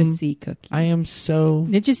 Pussy cookies. I am so...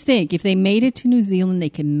 Just think, if they made it to New Zealand, they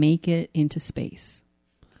can make it into space.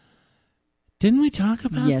 Didn't we talk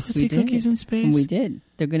about Yes, pussy we did. cookies in space? We did.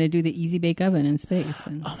 They're going to do the Easy Bake Oven in space.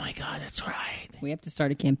 And Oh my God, that's right. we have to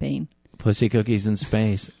start a campaign. Pussy cookies in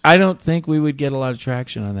space. I don't think we would get a lot of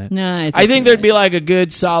traction on that. No, I think there'd be like a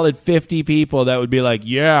good solid 50 people that would be like,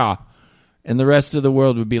 yeah. And the rest of the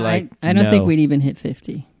world would be like, I don't no. think we'd even hit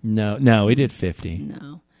 50. No, we did 50.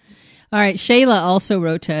 No. All right. Shayla also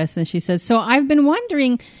wrote to us and she says, so I've been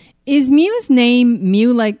wondering, is Mew's name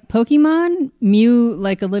Mew like Pokemon? Mew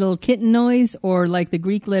like a little kitten noise? Or like the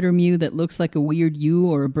Greek letter Mew that looks like a weird U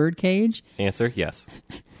or a bird cage? Answer, yes.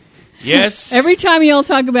 Yes. Every time y'all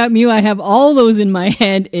talk about Mew, I have all those in my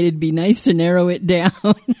head. It'd be nice to narrow it down.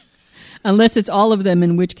 Unless it's all of them,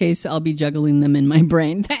 in which case I'll be juggling them in my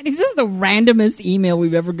brain. That is just the randomest email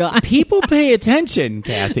we've ever gotten. People pay attention,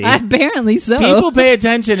 Kathy. Apparently so. People pay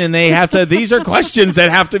attention and they have to, these are questions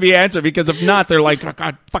that have to be answered because if not, they're like, oh,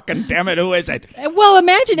 God fucking damn it, who is it? Well,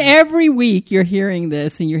 imagine every week you're hearing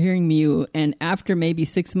this and you're hearing Mew, and after maybe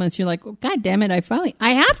 6 months, you're like, oh, God damn it, I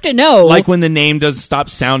have to know. Like when the name doesn't stop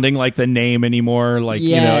sounding like the name anymore, like,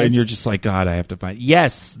 you know, Yes. and you're just like, God, I have to find.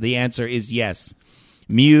 Yes, the answer is yes.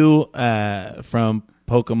 Mew from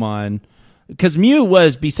Pokemon, because Mew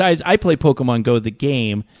was, besides, I play Pokemon Go the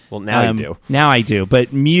game. Well, now you do. Now I do,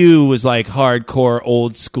 but Mew was like hardcore,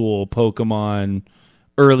 old school Pokemon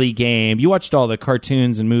early game. You watched all the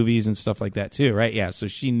cartoons and movies and stuff like that too, right? Yeah, so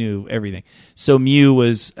she knew everything. So Mew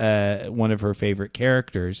was one of her favorite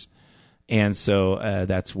characters, and so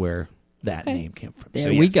that's where that name came from. There So,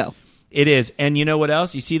 we yes, go. It is. And you know what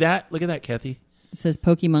else? You see that? Look at that, Kathy. It says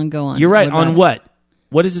Pokemon Go on. You're right. What about On it? what?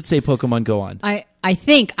 What does it say Pokemon Go on? I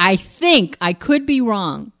think I could be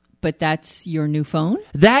wrong, but that's your new phone?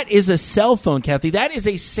 That is a cell phone, Kathy. That is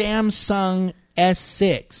a Samsung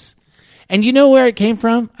S6. And you know where it came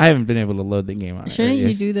from? I haven't been able to load the game on it. Shouldn't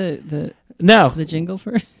you do the No. jingle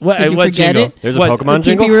first? What- Did you what forget jingle? it? There's a What, Pokemon The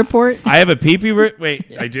jingle? PP report? I have a pee-pee...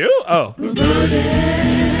 Wait, I do? Oh.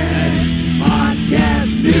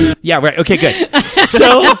 Yeah, right. Okay, good.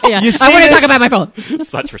 So, Yeah. you see I want to this? talk about my phone.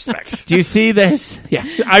 Such respect. Do you see this? Yeah.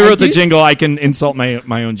 I wrote the do jingle. I can insult my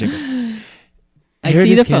own jingles. I Here it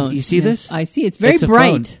see is, the Ken. phone. You see Yes, this? I see. It's very It's a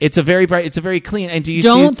bright. phone. It's a very bright. It's a very clean. And do you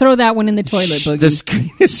Don't see? throw that one in the toilet, Shh, Boogie. the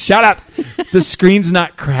screen is shut up. The screen's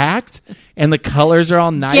not cracked, and the colors are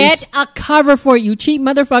all nice. Get a cover for it, you cheap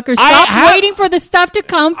motherfucker. I Stop have- waiting for the stuff to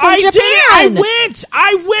come from I Japan. did it.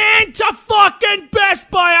 I went to fucking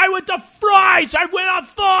Best Buy. I went to Fry's. I went on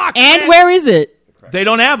Fox. And where is it? They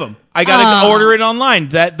don't have them. I got to order it online.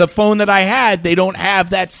 That the phone that I had, they don't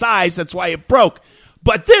have that size. That's why it broke.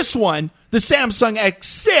 But this one, the Samsung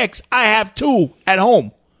X6, I have two at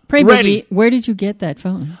home. Pray, Ready. Boogie, where did you get that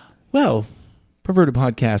phone? Well, Perverted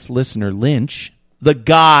Podcast listener Lynch, the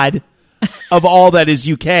god of all that is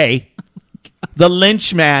UK, the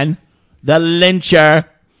Lynch man, the Lyncher,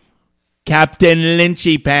 Captain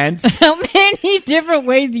Lynchy Pants, How many different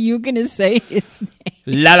ways are you going to say his name?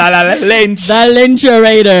 la la la la Lynch. The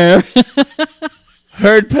Lyncherator.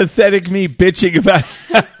 Heard pathetic me bitching about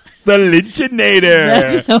the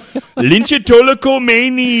Lynchinator.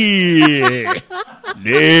 Lynchitolikomani.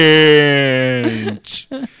 Lynch.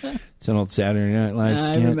 It's an old Saturday Night Live I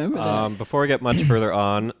skit. remember that. Before we get much further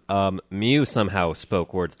on, Mew somehow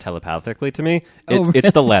spoke words telepathically to me. Oh,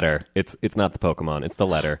 It's the letter. It's not the Pokemon. It's the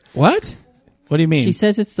letter. What? What do you mean? She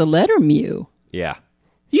says it's the letter Mew. Yeah.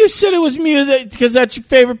 You said it was Mew because that's your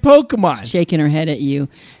favorite Pokemon. Shaking her head at you.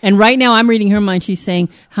 And right now I'm reading her mind. She's saying,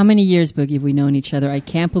 how many years, Boogie, have we known each other? I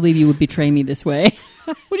can't believe you would betray me this way.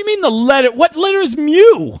 What do you mean the letter? What letter is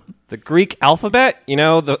Mew? The Greek alphabet, you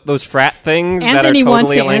know, those frat things that are Anthony wants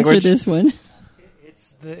totally to a language. answer this one.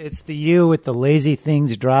 It's the U with the lazy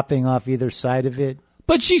things dropping off either side of it.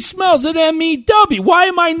 But she smells an MEW. Why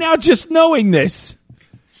am I now just knowing this?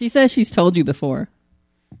 She says she's told you before.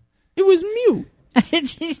 It was Mew.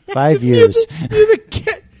 5 years. You're the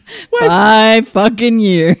cat. What? 5 fucking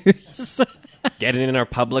years. Getting in our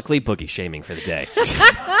publicly boogie shaming for the day.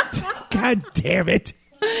 God damn it.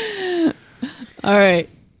 All right.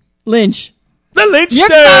 Lynch. The Lynch Your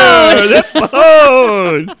the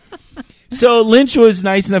phone. So Lynch was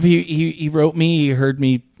nice enough. He wrote me. He heard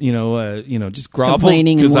me. Just grovel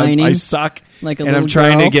Complaining and 'cause whining. I suck. Like a and I'm little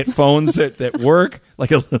trying girl. to get phones that work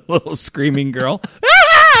like a little screaming girl.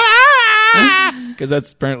 because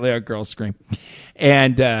that's apparently how girls scream,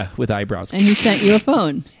 and with eyebrows. And he sent you a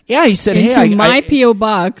phone. Yeah, he said, into "Hey, my P.O.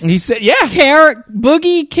 box." He said, "Yeah,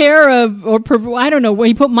 Boogie care of, or I don't know.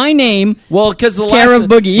 He put my name. well, because the Care last of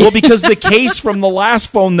Boogie. well, because the case from the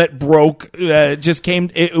last phone that broke just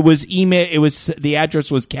came. It was email. It was the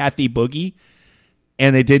address was Kathy Boogie,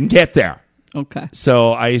 and it didn't get there. Okay.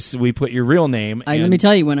 So we put your real name. Let me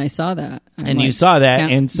tell you, when I saw that, I'm and like, you saw that,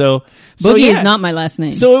 can't- and so Boogie yeah. is not my last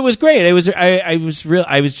name. So it was great. I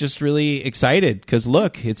was just really excited because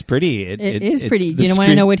look, it's pretty. It is pretty. the You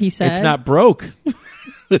wanna know what he said? It's not broke.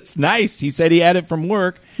 It's nice. He said he had it from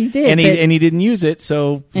work. He did, and but- he didn't use it.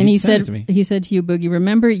 So And he sent said, it to me. he said to you, Boogie,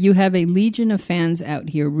 remember, you have a legion of fans out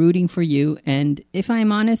here rooting for you, and if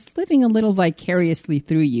I'm honest, living a little vicariously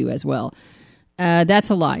through you as well. That's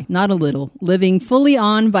a lie, not a little. Living fully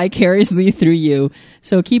on vicariously through you.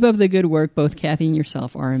 So keep up the good work. Both Kathy and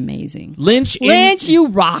yourself are amazing. Lynch, You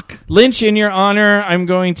rock. Lynch, in your honor, I'm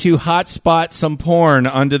going to hotspot some porn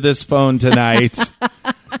onto this phone tonight,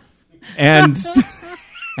 and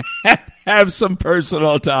have some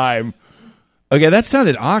personal time. Okay, that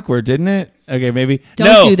sounded awkward, didn't it? Okay, maybe.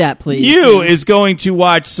 Don't do that, please. You is going to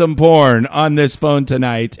watch some porn on this phone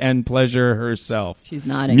tonight and pleasure herself. She's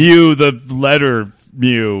nodding. Mew, the letter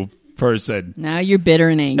Mew person. Now you're bitter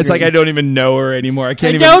and angry. It's like I don't even know her anymore. I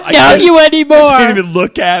can't I even. don't I know can't- you anymore. I can't even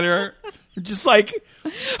look at her. I'm just like,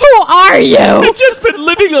 Who are you? I've just been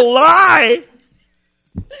living a lie.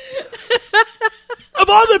 Of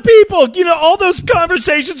all the people, all those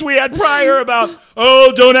conversations we had prior about,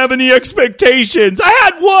 don't have any expectations. I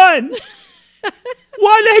had one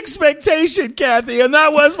expectation, Kathy, and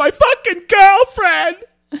that was my fucking girlfriend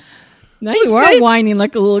Now you are whining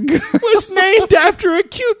like a little girl. was named after a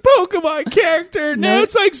cute Pokemon character. Now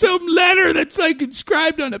it's like some letter that's like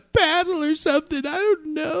inscribed on a paddle or something. I don't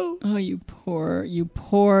know. Oh, you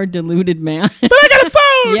poor deluded man. But I got a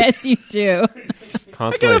phone. Yes, you do.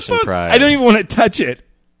 Consolation prize. I don't even want to touch it.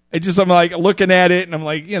 I'm like looking at it, and I'm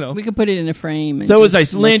like, We could put it in a frame. And So it was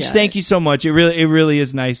just nice. Lynch, look at thank it. you so much. It really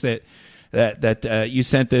is nice that you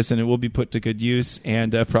sent this, and it will be put to good use,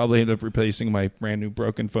 and probably end up replacing my brand new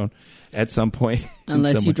broken phone at some point.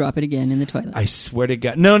 Unless you drop it again in the toilet. I swear to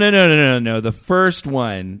God, no. The first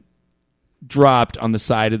one dropped on the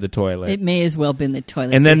side of the toilet. It may as well have been the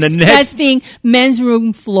toilet. And then the next- disgusting men's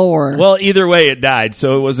room floor. Well, either way, it died,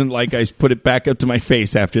 so it wasn't like I put it back up to my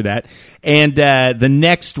face after that. And the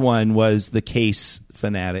next one was the Case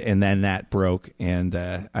Fanatic, and then that broke, and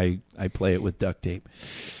I play it with duct tape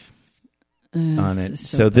on it. Just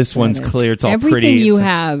So this one's pathetic. clear. It's all Everything pretty. you It's-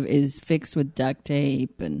 have is fixed with duct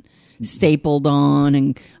tape and stapled on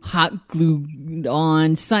and hot glued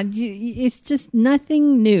on. It's just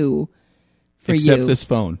nothing new for except you. this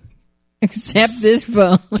phone. Except this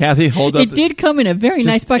phone. Kathy, hold up. It did come in a very Just-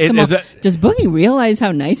 nice box. it is Does Boogie realize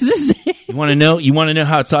how nice this is? You want to know? You want to know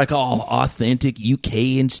how it's like all authentic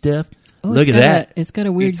UK and stuff? Oh, Look it's at got that. It's got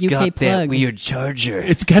a weird It's UK got plug. that weird charger.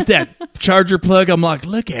 It's got that charger plug. I'm like,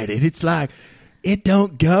 look at it. It's like it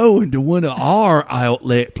don't go into one of our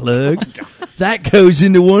outlet plugs. That goes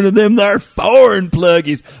into one of them there foreign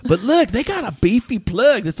pluggies. But look, they got a beefy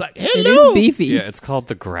plug. That's like, It hello. is beefy. Yeah, it's called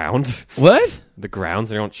the ground. What? The ground,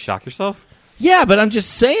 so you don't shock yourself. Yeah, but I'm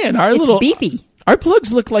just saying, our It's little beefy. Our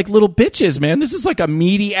plugs look like little bitches, man. This is like a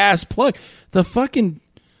meaty ass plug. The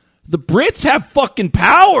Brits have fucking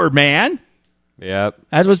power, man. Yep.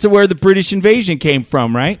 That was where the British invasion came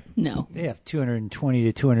from, right? No. They have 220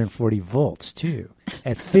 to 240 volts too,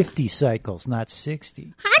 at 50 cycles, not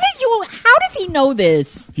 60. How does he know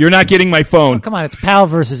this? You're not getting my phone. Come on, it's PAL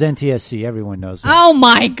versus NTSC. Everyone knows that. Oh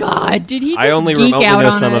my God! Did he? Just I only geek remotely out know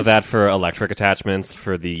on some us? of that for electric attachments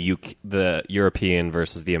for the European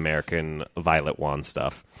versus the American violet wand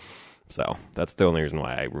stuff. So that's the only reason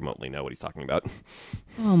why I remotely know what he's talking about.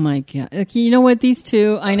 Oh my God! Okay, you know what? These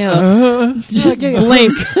two, I know. Just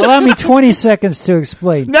blink. Allow me 20 seconds to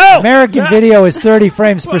explain. No! American video is 30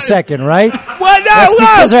 frames per second, right? What? No, That's no!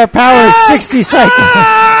 because our power is 60 cycles.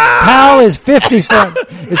 PAL is 50 frames.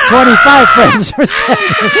 It's 25 frames per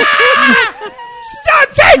second. Stop!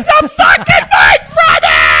 Take the fucking mic from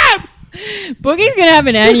him! Boogie's gonna have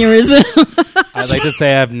an aneurysm. I'd like to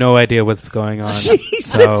say I have no idea what's going on.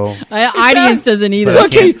 Jesus. So Audience doesn't either. But-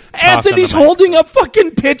 Okay, can't talk on Anthony's the mic, holding up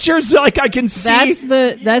fucking pictures like I can see.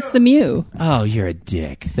 That's the Mew. Oh, you're a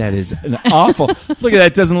dick. That is an awful. Look at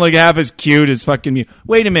that. Doesn't look half as cute as fucking you.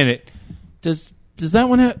 Wait a minute. Does that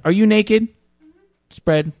one have? Are you naked?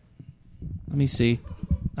 Spread. Let me see.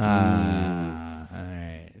 All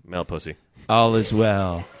right. Male pussy. All is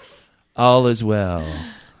well. All is well.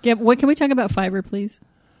 Yeah, what can we talk about Fiverr, please?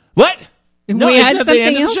 What? No, we isn't had that the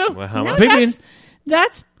end something of the else? show? Well, how No, much? Maybe-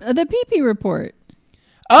 that's the PP report.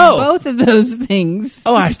 Oh. Both of those things.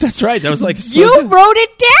 Oh, that's right. That was like You wrote it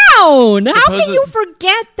down. How Supposed- can you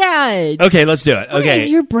forget that? Okay, let's do it. What Okay. is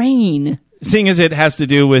your brain? Seeing as it has to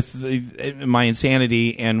do with my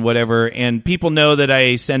insanity and whatever, and people know that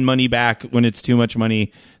I send money back when it's too much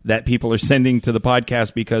money that people are sending to the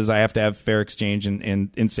podcast because I have to have fair exchange and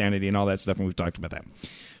insanity and all that stuff, and we've talked about that.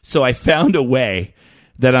 So I found a way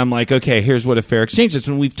that I'm like, okay, here's what a fair exchange is.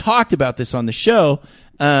 When we've talked about this on the show,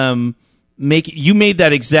 you made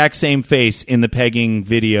that exact same face in the pegging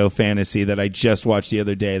video fantasy that I just watched the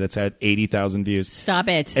other day that's had 80,000 views. Stop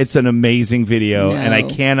it. It's an amazing video, No. and I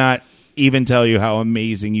cannot even tell you how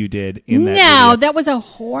amazing you did in that No, video. that was a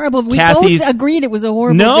horrible. We Kathy's- both agreed it was a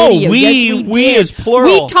horrible No, video. we did. as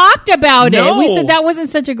plural. We talked about it. We No. said that wasn't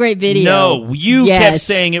such a great video. No, you Yes. kept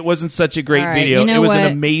saying it wasn't such a great All right, video. you know It was what?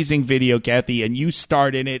 an amazing video, Kathy, and you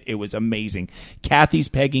starred in it. It was amazing. Kathy's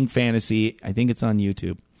Pegging Fantasy. I think it's on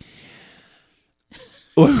YouTube.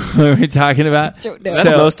 What are we talking about? Don't know.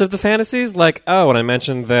 That's most of the fantasies. Like, oh, when I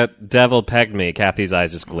mentioned that Devil pegged me, Kathy's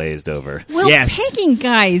eyes just glazed over. Well, Yes. pegging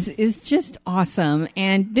guys is just awesome,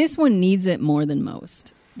 and this one needs it more than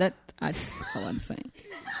most. That's all I'm saying.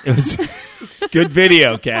 It's a good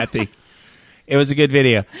video, Kathy. It was a good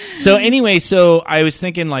video. So anyway, so I was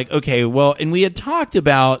thinking like, okay, well, and we had talked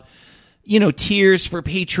about, tiers for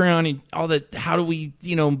Patreon and all that. How do we,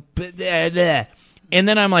 blah, blah. And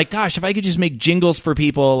then I'm like, gosh, if I could just make jingles for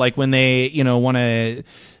people, like when they, want to,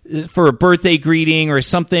 for a birthday greeting or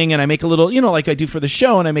something, and I make a little, like I do for the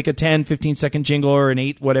show, and I make a 10, 15-second jingle or an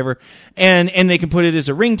 8, whatever, and they can put it as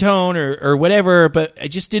a ringtone or whatever, but I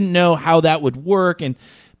just didn't know how that would work, and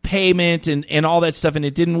payment and all that stuff, and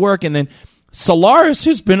it didn't work. And then Solaris,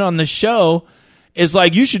 who's been on the show, is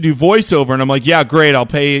like, you should do voiceover. And I'm like, yeah, great. I'll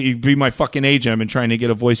pay you. Be my fucking agent. I've been trying to get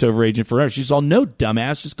a voiceover agent forever. She's all, no,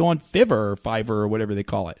 dumbass. Just go on Fiverr or Fiverr or whatever they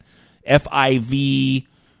call it. Fiverr.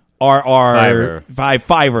 Fiverr.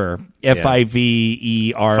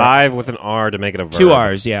 Fiver. 5 with an R to make it a verb. 2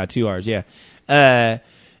 R's. Yeah, 2 R's. Yeah. And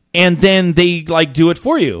then they like do it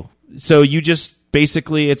for you. So you just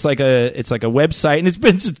basically, it's like a website, and it's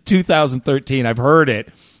been since 2013. I've heard it.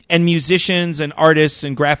 And musicians and artists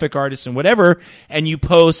and graphic artists and whatever, and you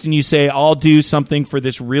post and you say, I'll do something for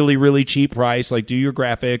this really, really cheap price, like do your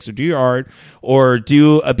graphics or do your art or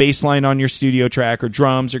do a bass line on your studio track or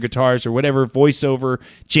drums or guitars or whatever, voiceover,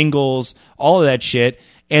 jingles, all of that shit.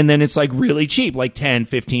 And then it's like really cheap, like 10,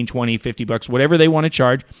 15, 20, $50, whatever they want to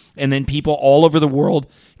charge. And then people all over the world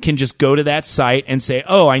can just go to that site and say,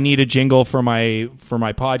 oh, I need a jingle for my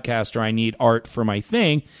podcast, or I need art for my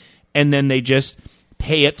thing. And then they just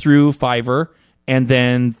pay it through Fiverr, and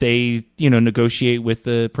then they, negotiate with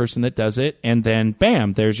the person that does it, and then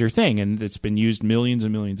bam, there's your thing. And it's been used millions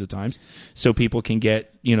and millions of times, so people can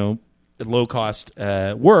get, low cost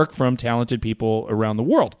work from talented people around the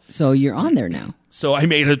world. So you're on there now. So I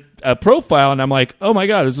made a profile, and I'm like, oh my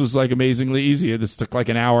God, this was like amazingly easy. This took like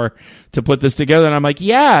an hour to put this together. And I'm like,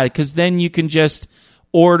 yeah, because then you can just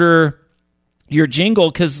order your jingle,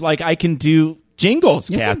 because like I can do jingles,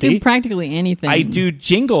 You Kathy. can do practically anything. I do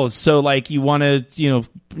jingles. So like you want to,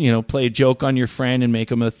 play a joke on your friend and make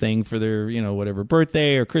them a thing for their, whatever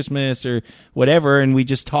birthday or Christmas or whatever. And we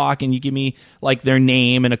just talk, and you give me like their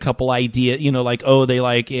name and a couple ideas, like, oh, they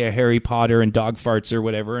like Harry Potter and dog farts or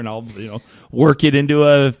whatever. And I'll, work it into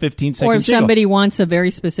a 15-second Or if jingle. somebody wants a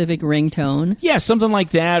very specific ringtone. Yeah, something like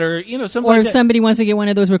that. Or, something Or like if that. somebody wants to get one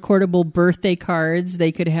of those recordable birthday cards,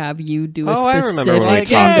 they could have you do a Oh, I specific remember when we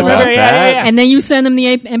jingle. talked about that. And then you send them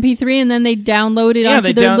the MP3, and then they download it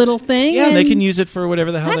onto their little thing. Yeah, and they can use it for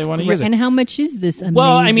whatever the hell they that's want to great. use it. And how much is this amazing?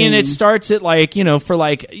 Well, I mean, it starts at like, for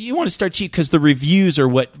like, you want to start cheap because the reviews are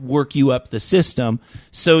what work you up the system.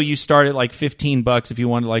 So you start at like $15 if you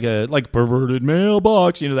want like a perverted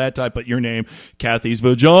mailbox, that type, but your name, Kathy's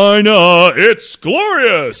Vagina, it's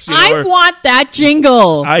glorious. I want that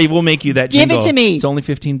jingle. I will make you that Give jingle. it to me. It's only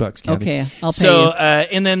 $15, Kathy. Okay, I'll pay so, you.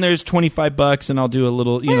 and then there's $25 and I'll do a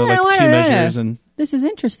little, Wait, like wait, two wait, measures wait. and This is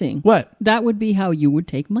interesting. What? That would be how you would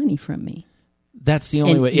take money from me. that's the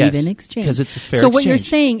only An way. Yes. even exchange. Because it's a fair So exchange. what you're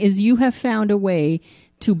saying is you have found a way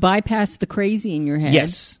to bypass the crazy in your head.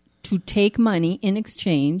 Yes. To take money in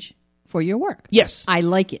exchange for your work. Yes. I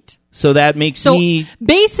like it. So that makes So me...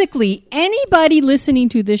 basically, anybody listening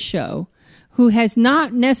to this show who has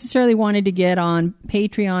not necessarily wanted to get on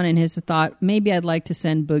Patreon and has thought, maybe I'd like to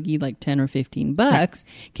send Boogie like 10 or 15 bucks,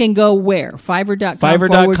 can go where? Fiverr.com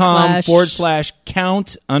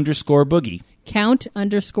Fiverr.com/count_boogie.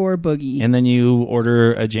 count_boogie. And then you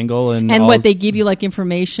order a jingle and what they give you like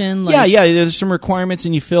information? Like, yeah. There's some requirements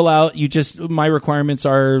and you fill out. My requirements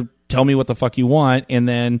are tell me what the fuck you want, and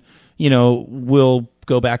then we'll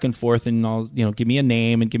go back and forth, and I'll give me a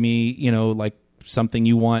name and give me like something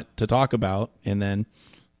you want to talk about, and then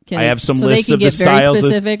I have some lists of the styles. So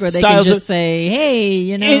they can get very specific, or they can just say,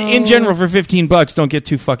 "Hey, In general, for $15, don't get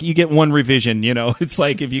too fucking. You get one revision. It's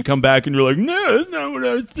like if you come back and you're like, "No, that's not what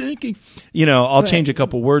I was thinking." I'll change a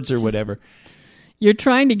couple words or whatever. You're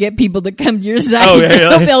trying to get people to come to your side. Oh,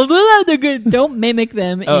 yeah. They're good. Don't mimic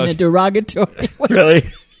them in a derogatory way.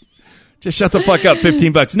 Really? Just shut the fuck up.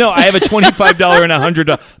 $15. No, I have a $25 and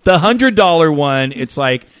 $100. The $100 one, it's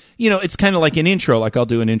like, it's kind of like an intro. Like I'll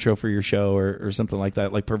do an intro for your show or something like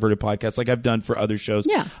that, like Perverted Podcast, like I've done for other shows.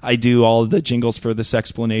 Yeah. I do all of the jingles for the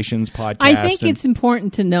Sexplanations podcast. I think it's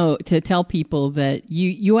important to tell people that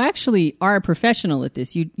you actually are a professional at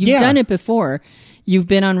this. You've done it before. You've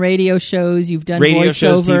been on radio shows. You've done voiceover.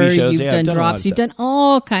 Shows, TV shows. You've done drops. You've done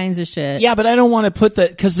all kinds of shit. Yeah, but I don't want to put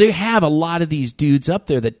that because they have a lot of these dudes up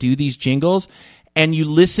there that do these jingles, and you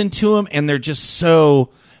listen to them, and they're just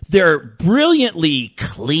they're brilliantly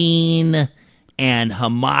clean and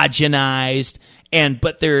homogenized,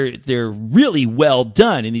 but they're really well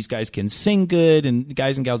done, and these guys can sing good, and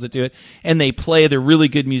guys and gals that do it, and they're really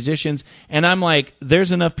good musicians, and I'm like,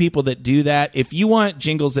 there's enough people that do that. If you want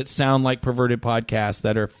jingles that sound like Perverted Podcasts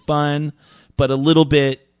that are fun but a little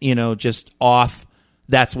bit just off,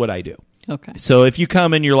 that's what I do. Okay. So if you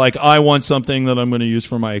come and you're like, I want something that I'm going to use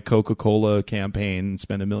for my Coca-Cola campaign and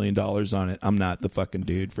spend $1 million on it, I'm not the fucking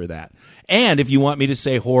dude for that. And if you want me to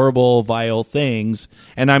say horrible, vile things,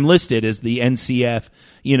 and I'm listed as the NCF,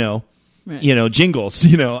 jingles,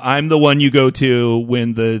 I'm the one you go to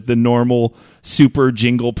when the normal super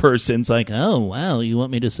jingle person's like, oh, wow, you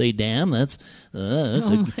want me to say damn? That's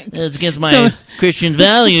against my Christian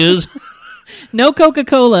values. No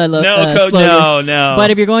Coca-Cola slogan. No.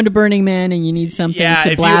 But if you're going to Burning Man and you need something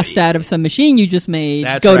to blast out of some machine you just made,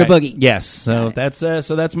 go to Boogie. Yes. So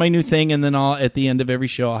that's my new thing, and then at the end of every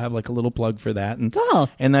show I'll have like a little plug for that, and cool.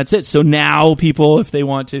 And that's it. So now people, if they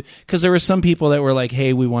want to, because there were some people that were like,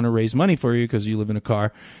 hey, we want to raise money for you because you live in a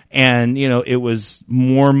car, and it was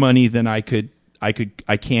more money than I can't.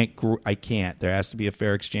 There has to be a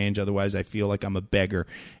fair exchange. Otherwise, I feel like I'm a beggar.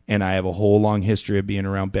 And I have a whole long history of being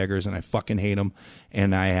around beggars, and I fucking hate them.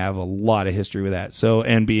 And I have a lot of history with that. So,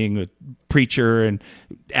 and being a preacher and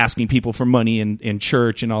asking people for money in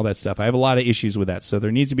church and all that stuff. I have a lot of issues with that. So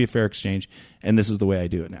there needs to be a fair exchange. And this is the way I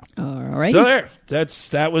do it now. All right. So there.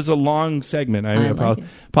 That was a long segment. I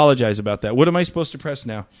apologize about that. What am I supposed to press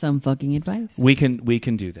now? Some fucking advice. We can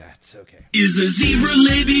do that. Okay. Is a zebra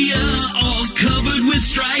labia all covered with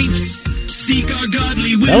stripes? Seek our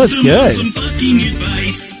godly wisdom. That was good. Some fucking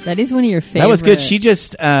advice. That is one of your favorite. That was good. She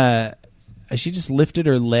just lifted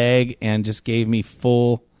her leg and just gave me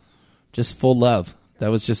full love. That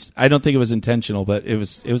was just, I don't think it was intentional, but it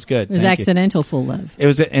was good. It was accidental full love. It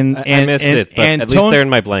was, and I missed it, but at least they're in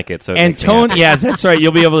my blanket. So yeah, that's right.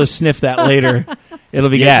 You'll be able to sniff that later. It'll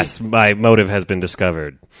be yes, my motive has been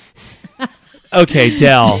discovered. Okay,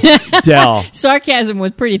 Del. Sarcasm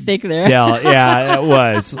was pretty thick there. Del, yeah, it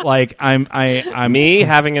was. Like I'm me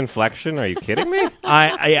having inflection. Are you kidding me?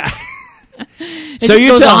 It so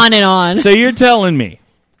goes on and on. So you're telling me,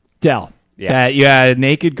 Del, that you had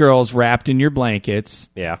naked girls wrapped in your blankets.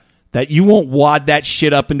 Yeah. That you won't wad that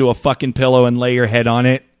shit up into a fucking pillow and lay your head on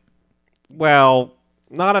it? Well,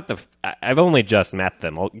 not at the... I've only just met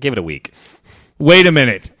them. I'll give it a week. Wait a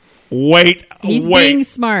minute. He's being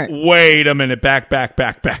smart. Wait a minute. Back.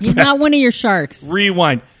 He's not one of your sharks.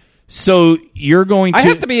 Rewind. So you're going to... I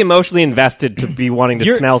have to be emotionally invested to be wanting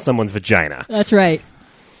to smell someone's vagina. That's right.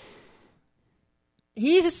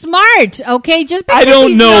 He's smart, okay? Just because I don't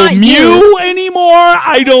he's know not Mew anymore.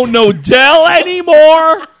 I don't know Del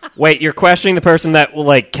anymore. Wait, you're questioning the person that,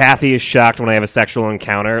 like, Kathy is shocked when I have a sexual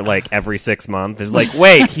encounter, like, every 6 months. Is like,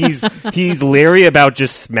 wait, he's leery about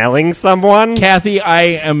just smelling someone? Kathy,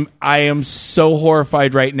 I am so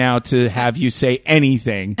horrified right now to have you say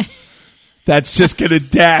anything. That's just going to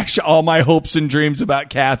dash all my hopes and dreams about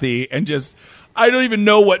Kathy and just... I don't even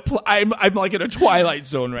know what... I'm like in a twilight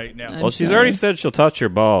zone right now. Well, she's already said she'll touch your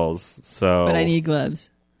balls, so... But I need gloves.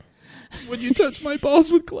 Would you touch my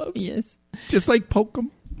balls with gloves? Yes. Just like poke them?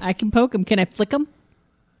 I can poke them. Can I flick them?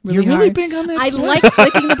 You're really big on that. I like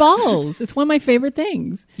flicking the balls. It's one of my favorite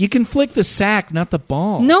things. You can flick the sack, not the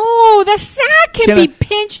balls. No, the sack can be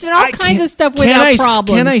pinched and all kinds of stuff without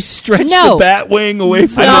problems. Can I stretch the bat wing away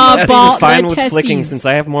from I'm fine with flicking since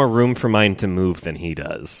I have more room for mine to move than he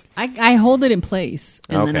does. I hold it in place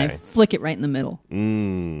and then I flick it right in the middle.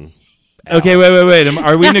 Okay, wait.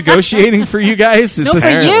 Are we negotiating for you guys? No, for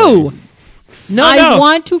you. No, I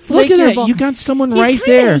want to flick Look at your that. You got someone right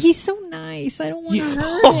there. He's so nice. I don't want to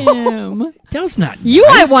hurt him. Del's not You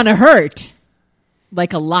nice. I want to hurt.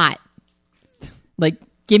 like a lot. Like,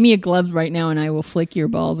 give me a glove right now and I will flick your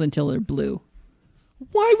balls until they're blue.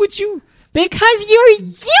 Why would you? Because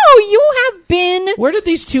you have been. Where did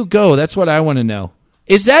these two go? That's what I want to know.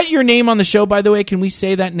 Is that your name on the show, by the way? Can we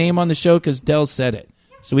say that name on the show? Because Del said it.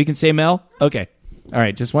 So we can say Mel? Okay. All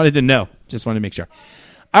right. Just wanted to know. Just wanted to make sure.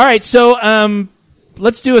 All right. So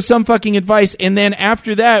let's do some fucking advice. And then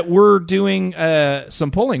after that, we're doing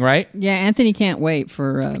some polling, right? Yeah, Anthony can't wait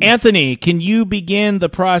for... Anthony, can you begin the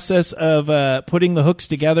process of putting the hooks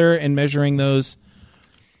together and measuring those?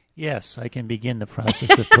 Yes, I can begin the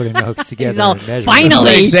process of putting the hooks together all, and measuring.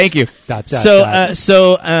 finally! Thank you. Dot,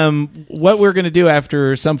 So what we're going to do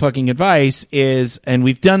after some fucking advice is, and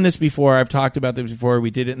we've done this before, I've talked about this before,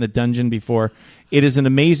 we did it in the dungeon before. It is an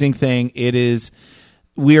amazing thing. It is,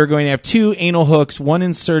 we are going to have 2 anal hooks, one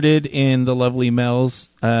inserted in the lovely Mel's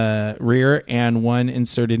rear, and one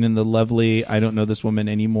inserted in the lovely, I don't know this woman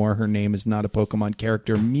anymore, her name is not a Pokemon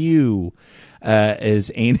character, Mew,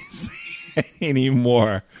 is anus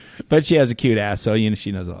anymore. But she has a cute ass, so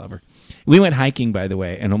she knows I love her. We went hiking, by the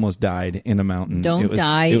way, and almost died in a mountain. Don't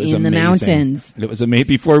die it was in the amazing. mountains. It was amazing.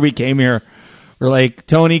 Before we came here, we're like,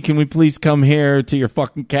 Tony, can we please come here to your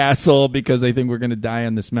fucking castle because I think we're going to die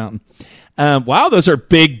on this mountain. Wow, those are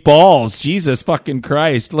big balls. Jesus fucking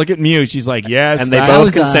Christ. Look at Mew. She's like, yes. And they That both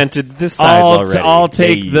was, consented this size already. I'll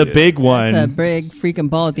take the big one. It's a big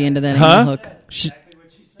freaking ball at the end of that Huh? anal hook.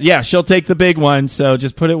 Yeah, she'll take the big one, so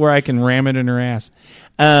just put it where I can ram it in her ass.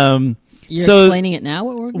 You're explaining it now?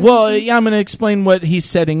 What we're going Well, yeah, I'm going to explain what he's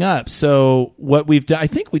setting up. So what we've done, I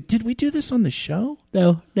think we do this on the show?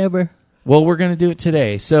 No, never. Well, we're going to do it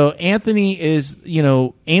today. So Anthony is,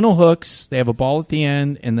 anal hooks. They have a ball at the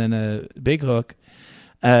end and then a big hook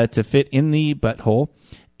to fit in the butthole.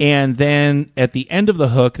 And then at the end of the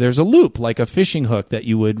hook, there's a loop, like a fishing hook that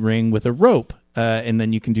you would ring with a rope. And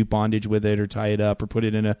then you can do bondage with it or tie it up or put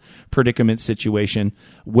it in a predicament situation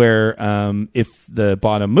where if the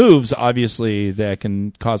bottom moves, obviously that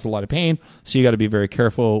can cause a lot of pain. So you got to be very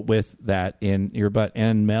careful with that in your butt.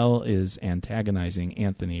 And Mel is antagonizing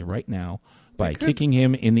Anthony right now by kicking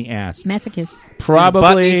him in the ass. Masochist. His butt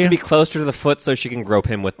Probably. needs to be closer to the foot so she can grope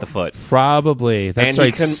him with the foot. Probably. That's And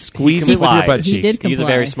right. he Squeeze can it with your comply. butt He cheeks. did comply. He's a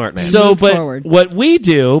very smart man. So, Move but forward. what we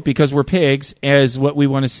do, because we're pigs, is what we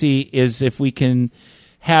want to see is if we can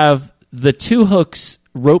have the 2 hooks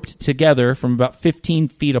roped together from about 15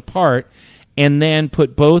 feet apart and then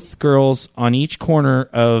put both girls on each corner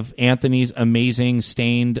of Anthony's amazing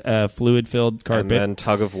stained fluid-filled carpet. And then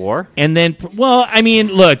tug of war. And then, well, I mean,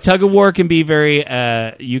 look, tug of war can be very,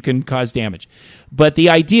 you can cause damage. But the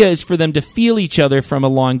idea is for them to feel each other from a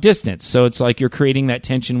long distance. So it's like you're creating that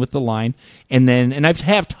tension with the line. And then, and I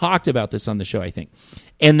have talked about this on the show, I think.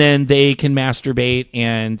 And then they can masturbate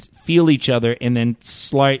and feel each other and then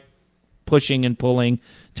slight pushing and pulling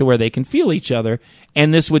to where they can feel each other.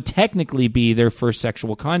 And this would technically be their first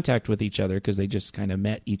sexual contact with each other because they just kind of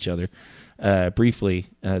met each other briefly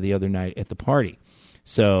the other night at the party.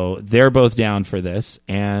 So they're both down for this,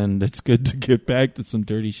 and it's good to get back to some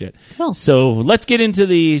dirty shit. Cool. So let's get into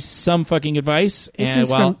the some fucking advice. This and is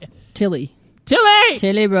from Tilly. Tilly!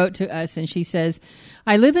 Tilly wrote to us, and she says,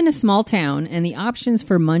 I live in a small town, and the options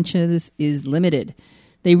for munches is limited.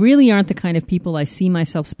 They really aren't the kind of people I see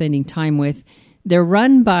myself spending time with. They're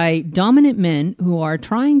run by dominant men who are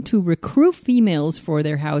trying to recruit females for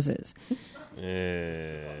their houses.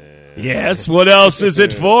 Yes, what else is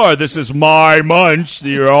it for? This is my munch.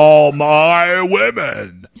 You're all my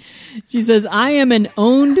women. She says, I am an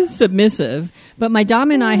owned submissive, but my dom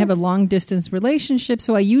and I have a long-distance relationship,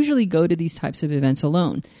 so I usually go to these types of events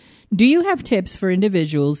alone. Do you have tips for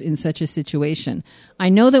individuals in such a situation? I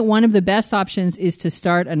know that one of the best options is to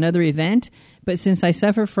start another event, but since I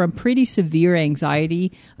suffer from pretty severe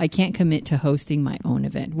anxiety, I can't commit to hosting my own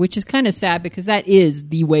event, which is kind of sad because that is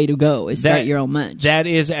the way to go, is start your own munch. That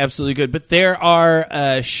is absolutely good. But there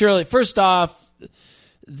are, surely, first off,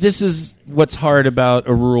 this is what's hard about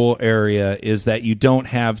a rural area is that you don't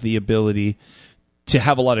have the ability to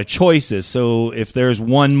have a lot of choices. So if there's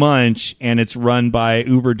one munch and it's run by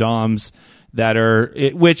Uber Doms that are,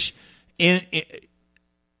 which in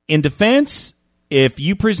defense, if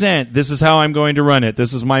you present, this is how I'm going to run it.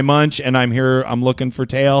 This is my munch and I'm here, I'm looking for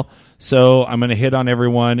tail. So I'm going to hit on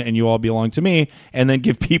everyone and you all belong to me, and then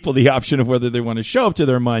give people the option of whether they want to show up to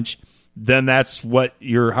their munch, then that's what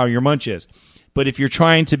how your munch is. But if you're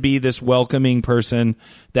trying to be this welcoming person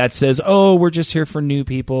that says, oh, we're just here for new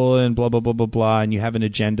people and blah, blah, blah, blah, blah, and you have an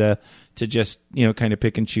agenda to just, kind of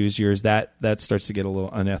pick and choose yours, that starts to get a little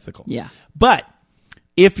unethical. Yeah. But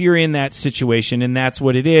if you're in that situation and that's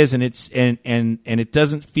what it is, and it's and it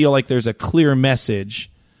doesn't feel like there's a clear message,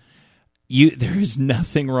 there is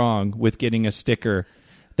nothing wrong with getting a sticker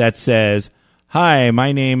that says, "Hi,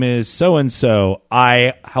 my name is so and so.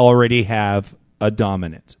 I already have a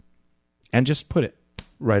dominant," and just put it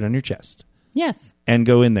right on your chest. Yes. And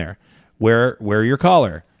go in there. Wear your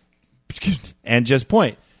collar, and just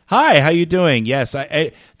point. Hi, how you doing? Yes,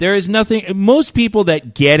 there is nothing. Most people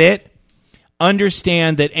that get it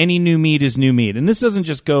understand that any new meat is new meat, and this doesn't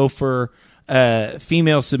just go for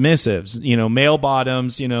female submissives. Male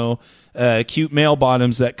bottoms. Cute male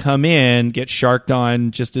bottoms that come in get sharked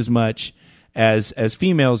on just as much as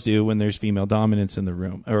females do when there's female dominance in the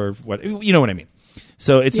room, or what you know what I mean.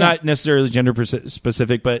 So it's not necessarily gender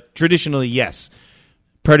specific, but traditionally, yes,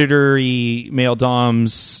 predatory male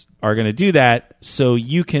doms are going to do that. So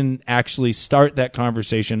you can actually start that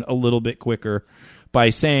conversation a little bit quicker by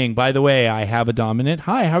saying, "By the way, I have a dominant.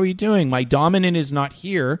 Hi, how are you doing? My dominant is not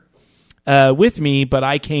here with me, but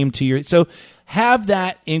I came to your..." So have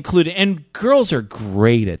that included. And girls are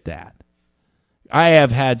great at that. I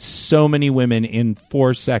have had so many women in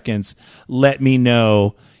 4 seconds let me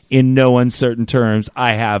know in no uncertain terms,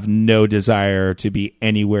 "I have no desire to be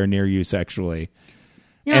anywhere near you sexually."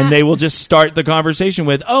 Yeah. And they will just start the conversation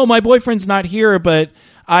with, "Oh, my boyfriend's not here, but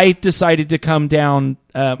I decided to come down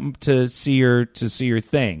to see your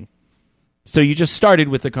thing." So you just started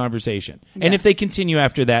with the conversation. Yeah. And if they continue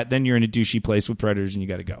after that, then you're in a douchey place with predators and you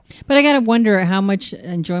got to go. But I got to wonder how much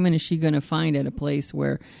enjoyment is she going to find at a place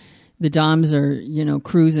where the doms are,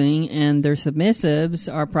 cruising, and their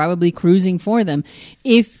submissives are probably cruising for them.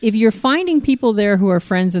 If you're finding people there who are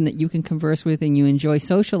friends and that you can converse with and you enjoy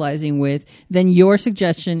socializing with, then your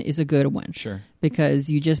suggestion is a good one. Sure. Because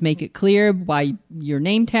you just make it clear by your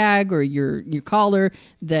name tag or your collar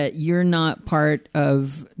that you're not part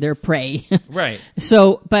of their prey. Right.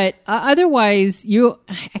 So, but otherwise,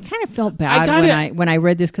 I kind of felt bad when I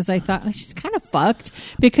read this, because I thought, she's kind of fucked,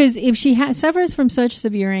 because if she suffers from such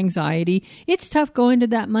severe anxiety, it's tough going to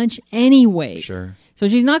that munch anyway. Sure. So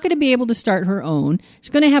she's not going to be able to start her own. She's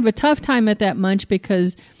going to have a tough time at that munch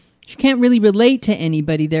because she can't really relate to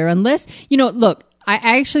anybody there unless, look, I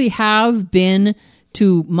actually have been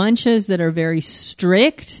to munches that are very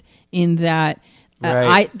strict in that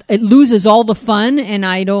it loses all the fun, and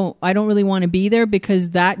I don't really want to be there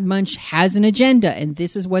because that munch has an agenda, and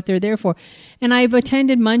this is what they're there for. And I've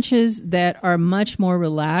attended munches that are much more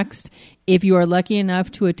relaxed. If you are lucky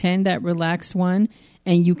enough to attend that relaxed one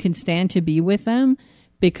and you can stand to be with them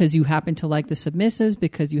because you happen to like the submissives,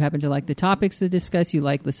 because you happen to like the topics to discuss, you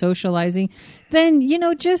like the socializing, then,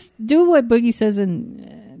 just do what Boogie says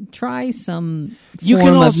and try some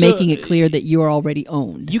form of making it clear that you're already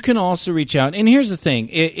owned. You can also reach out. And here's the thing.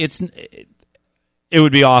 It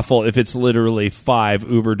would be awful if it's literally 5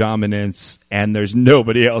 uber dominants and there's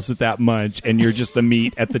nobody else at that munch and you're just the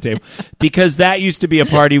meat at the table. Because that used to be a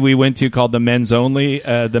party we went to called the men's only,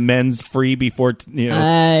 the men's free before,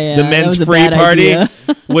 the men's free party,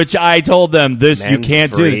 which I told them men's you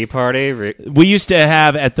can't do. Free party? We used to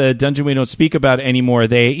have at the dungeon we don't speak about anymore.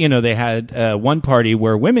 They had one party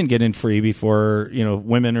where women get in free before,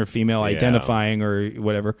 women or female identifying or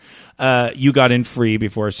whatever. You got in free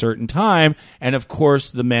before a certain time. And of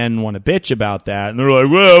course the men want to bitch about that. And they're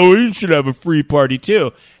like, "Well, we should have a free party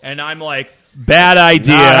too." And I'm like, bad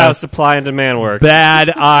idea. Not how supply and demand works. Bad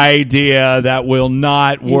idea. That will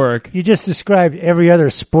not work. You just described every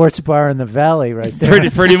other sports bar in the valley right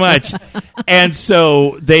there. Pretty much. And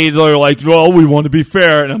so they're like, "Well, we want to be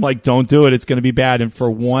fair." And I'm like, "Don't do it. It's going to be bad." And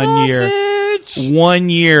for one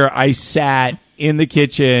year, I sat in the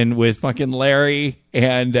kitchen with fucking Larry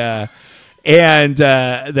and the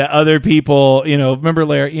other people. Remember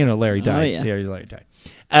Larry? Larry died. Oh, yeah. Larry died.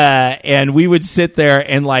 And we would sit there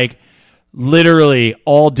and literally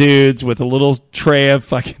all dudes with a little tray of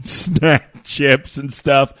fucking snack chips and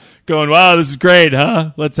stuff going, "Wow, this is great,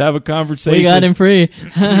 huh? Let's have a conversation." We got him free.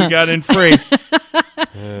 We got in free.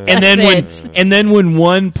 And then when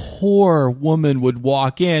one poor woman would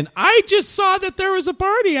walk in, "I just saw that there was a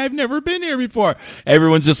party. I've never been here before."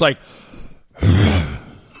 Everyone's just like,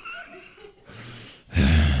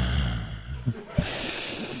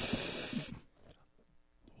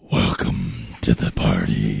 "Welcome to the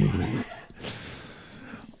party.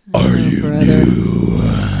 Are you new?"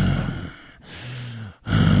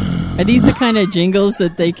 Are these the kind of jingles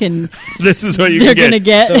that they can? This is what they're going to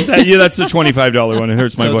get. So that's the $25 one. It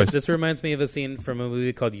hurts my voice. This reminds me of a scene from a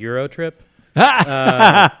movie called Eurotrip,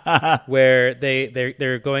 where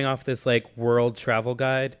they're going off this world travel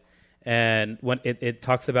guide, and when it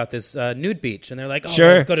talks about this nude beach, and they're like, "Oh,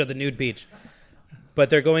 sure, let's go to the nude beach," but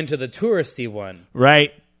they're going to the touristy one,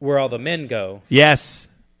 right, where all the men go. Yes.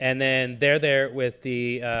 and then they're there with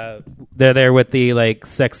the like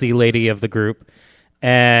sexy lady of the group,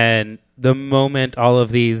 and the moment all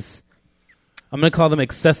of these, I'm going to call them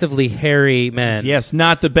excessively hairy men. Yes,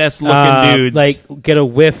 not the best looking dudes. Like get a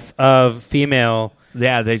whiff of female.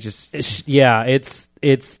 Yeah, they just. Yeah, it's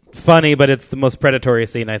funny, but it's the most predatory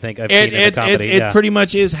scene I think I've seen in a comedy. It pretty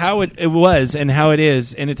much is how it was and how it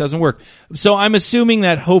is, and it doesn't work. So I'm assuming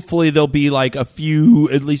that hopefully there'll be like at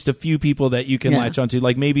least a few people that you can latch onto,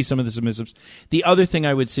 like maybe some of the submissives. The other thing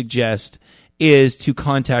I would suggest is to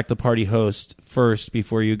contact the party host first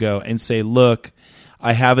before you go and say, look,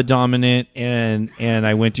 I have a dominant and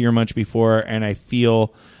I went to your munch before and I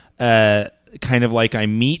feel kind of like I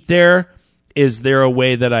meet there. Is there a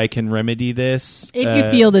way that I can remedy this? If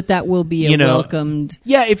you feel that will be a welcomed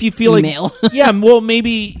if you feel email. Like well,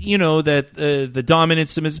 maybe that the dominant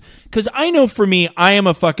submissive, because I know for me, I am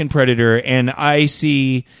a fucking predator and I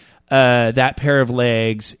see that pair of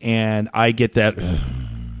legs and I get that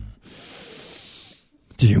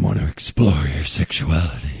do you want to explore your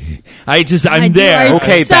sexuality? I'm there.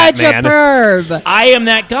 Okay, such Batman. A perv. I am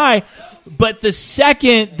that guy. But the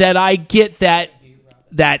second that I get that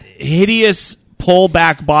hideous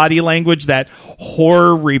pullback body language, that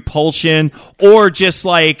horror repulsion, or just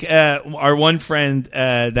like our one friend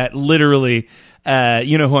that literally,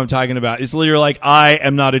 you know who I'm talking about, is literally like, I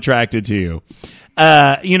am not attracted to you.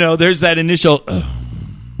 There's that initial.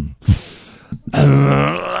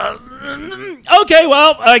 Okay,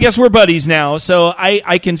 well, I guess we're buddies now, so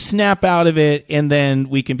I can snap out of it, and then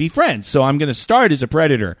we can be friends. So I'm going to start as a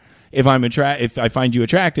predator if I find you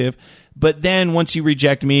attractive. But then once you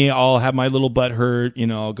reject me, I'll have my little butt hurt,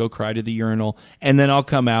 I'll go cry to the urinal, and then I'll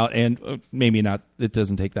come out, and maybe not, it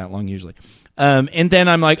doesn't take that long usually. And then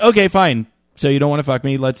I'm like, okay, fine. So you don't want to fuck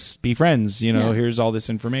me, let's be friends, here's all this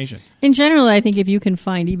information. In general, I think if you can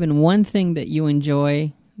find even one thing that you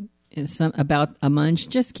enjoy about a munch,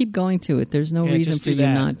 just keep going to it. There's no reason for you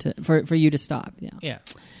not to, for you to stop. Yeah.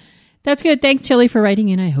 That's good. Thanks, Chili, for writing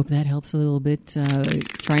in. I hope that helps a little bit.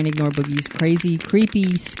 Try and ignore Boogie's crazy,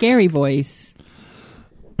 creepy, scary voice.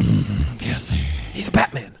 Kathy. He's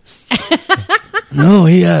Batman. No,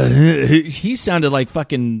 he sounded like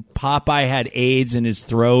fucking Popeye had AIDS in his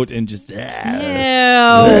throat and just. Ew.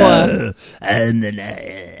 And then.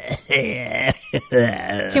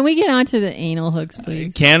 Can we get onto the anal hooks,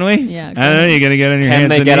 please? Can we? Yeah. I don't know. You gotta get on your hands and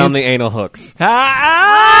knees. Can they get on the anal hooks?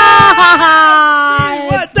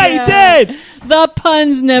 What they did! The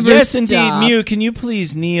puns never Yes, stop. indeed. Mew, can you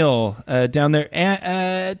please kneel down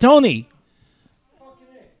there? Tony.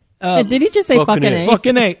 Did he just say fucking A?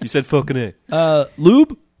 Fucking A. You said fucking A.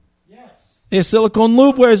 Lube? Yes. Yeah, silicone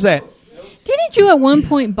lube. Where's that? Didn't you at one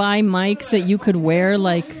point buy mics that you could wear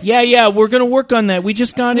like... Yeah, we're going to work on that. We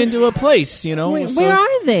just got into a place, Where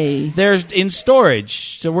are they? They're in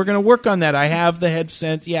storage, so we're going to work on that. I have the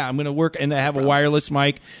headsets. Yeah, I'm going to work, and I have a wireless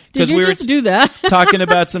mic. Did you just do that? Talking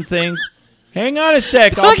about some things. Hang on a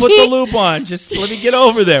sec. I'll put the loop on. Just let me get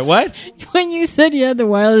over there. What? When you said you had the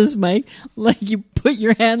wireless mic, like you put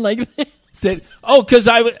your hand like this. Because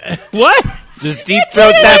what? Just deep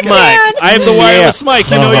throat that mic. I have the wireless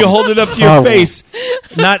mic. You hold it up to your face,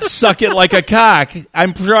 not suck it like a cock.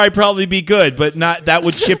 I'm sure I'd probably be good, but not that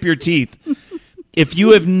would chip your teeth. If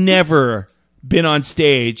you have never been on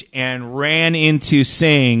stage and ran into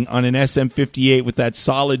Sing on an SM58 with that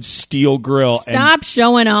solid steel grill, stop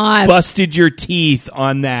showing off, busted your teeth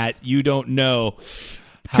on that, you don't know.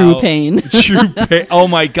 True pain. True pain. Oh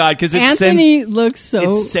my God! Because Anthony looks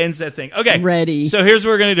so. It sends that thing. Okay, ready. So here's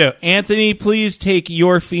what we're gonna do. Anthony, please take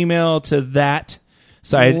your female to that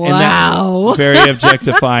side. Wow. And that's very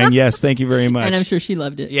objectifying. Yes, thank you very much. And I'm sure she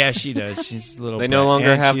loved it. Yeah, she does. She's a little. They no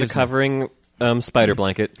longer have the covering spider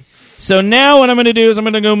blanket. So now what I'm going to do is I'm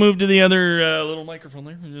going to go move to the other little microphone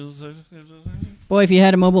there. Boy, if you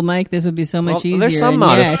had a mobile mic, this would be so much easier. There's some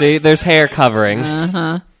modesty. There's hair covering.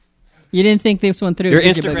 You didn't think this one through. Your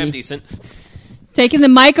Instagram decent. Taking the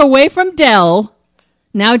mic away from Dell.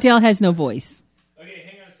 Now Dell has no voice.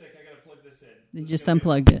 Okay, hang on a sec. I got to plug this in. They just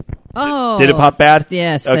unplugged it. Oh. Did it pop bad?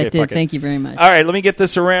 Yes, okay, that did. Thank you very much. All right, let me get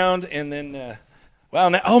this around and then... wow,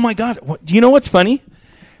 now, oh my God. Do you know what's funny?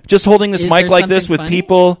 Just holding this mic like this with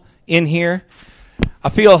people in here. I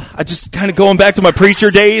just kind of going back to my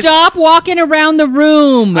preacher days. Stop walking around the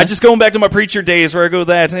room. I just going back to my preacher days where I go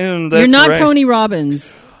that. You're not right. Tony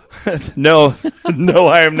Robbins. No,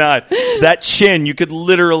 I am not. That chin, you could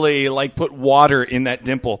literally put water in that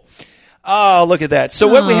dimple. Oh, look at that. So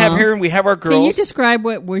what we have here, we have our girls. Can you describe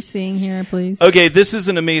what we're seeing here, please? Okay, this is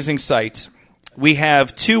an amazing sight. We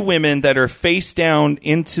have two women that are face down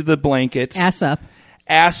into the blankets. Ass up.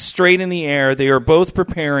 Ass straight in the air. They are both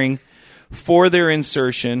preparing for their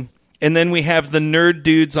insertion, and then we have the nerd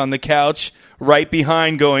dudes on the couch right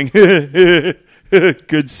behind going,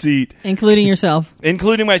 good seat. Including yourself.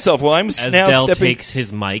 Including myself. Well, I'm As now Del stepping... takes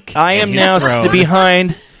his mic. I in am his now throne.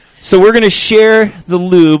 behind... So we're going to share the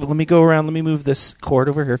lube. Let me go around. Let me move this cord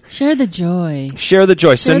over here. Share the joy. Share the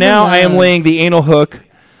joy. So Share the now I am love. laying the anal hook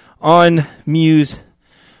on Muse.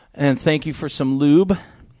 And thank you for some lube.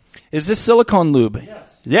 Is this silicone lube?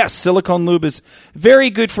 Yes, silicone lube is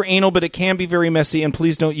very good for anal, but it can be very messy. And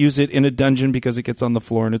please don't use it in a dungeon because it gets on the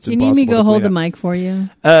floor and it's You impossible need me to go to hold the clean mic for you?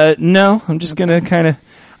 up. No, I'm just going to kind of...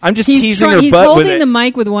 I'm just teasing her he's butt with holding it. the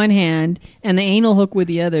mic with one hand and the anal hook with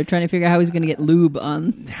the other, trying to figure out how he's going to get lube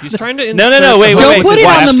on. He's trying to No, insert wait, the wait, hook wait. with Don't put his it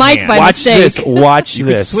on left the mic hand. by Watch mistake. this. Watch You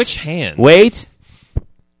can this. switch hands. Wait.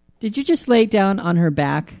 Did you just lay it down on her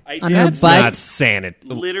back? I on did. her That's butt? not saying it.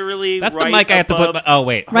 Literally That's right the mic I have to above put. Oh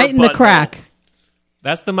wait, right in the butt crack.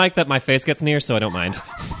 that's the mic that my face gets near, so I don't mind.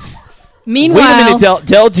 Meanwhile, Wait a minute, Del.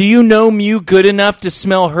 Del, do you know Mew good enough to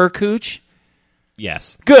smell her cooch?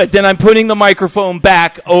 Yes. Good. Then I'm putting the microphone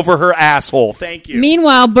back over her asshole. Thank you.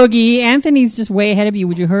 meanwhile, Boogie, Anthony's just way ahead of you.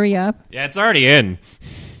 Would you hurry up? Yeah, it's already in.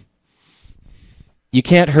 You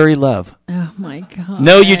can't hurry love. Oh my god!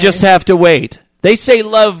 No, you just have to wait. They say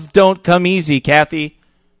love don't come easy, Kathy.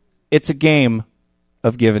 It's a game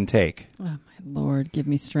of give and take. Oh my lord, give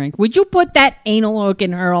me strength. Would you put that anal hook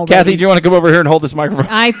in her already? Kathy, do you want to come over here and hold this microphone?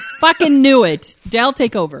 I fucking knew it. Del,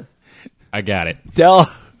 take over. I got it. Del,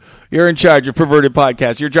 you're in charge of Perverted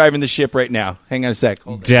Podcast. You're driving the ship right now. Hang on a sec.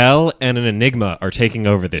 Hold it. Del and an Enigma are taking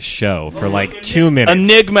over this show for like 2 minutes.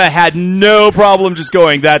 Enigma had no problem just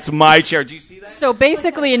going, that's my chair. Do you see that? So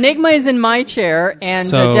basically, Enigma is in my chair, and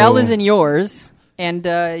So- Del is in yours. And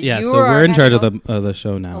Yeah, you so are we're in charge of having the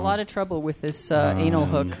show now. a lot of trouble with this anal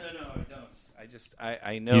hook. No, I don't.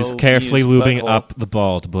 I know. He's carefully Mew's lubing butthole. up the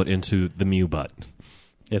ball to put into the Mew butt,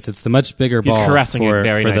 Yes, it's the much bigger He's ball caressing it for,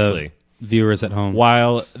 very for nicely. the viewers at home.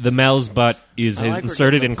 while the Mel's butt is I like we're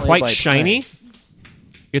inserted getting and the quite play-by-play. shiny.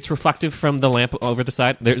 It's reflective from the lamp over the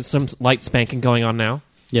side. There's some light spanking going on now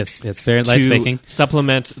Yes, it's very light to spanking.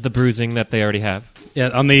 supplement the bruising that they already have.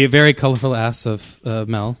 Yeah, on the very colorful ass of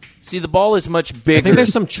Mel. See, the ball is much bigger. I think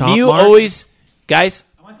there's some chomp Mew marks. always, guys,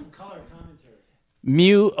 I want some color commentary.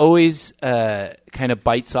 Mew always kind of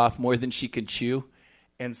bites off more than she can chew.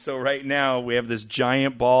 And so right now we have this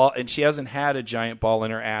giant ball, and she hasn't had a giant ball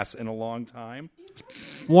in her ass in a long time.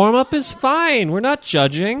 Warm up is fine. We're not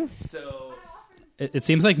judging. So It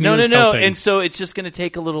seems like no, Mew is no. helping. And so it's just going to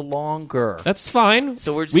take a little longer. That's fine.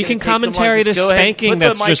 So we're just we gonna can take some commentary long- this just go ahead, spanking put the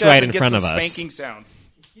that's mic just up right and in get front of some us. Spanking sounds.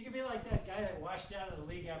 You could be like that guy that washed out of the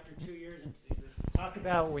league after 2 years and see this. Talk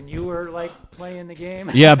about when you were like playing the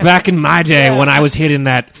game. Yeah, back in my day Yeah. when I was hitting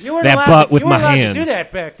that You weren't that allowed butt to, with you my weren't allowed hands. to do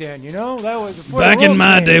that back then, you know? That was before Back the in world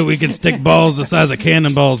my day, changed. we could stick balls the size of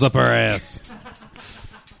cannonballs up our ass.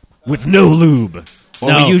 With no lube. Or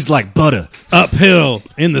No. we used like butter. Uphill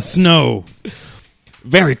in the snow.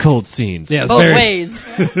 Very cold scenes. Yeah, it's Both very, ways.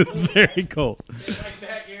 it's very cold.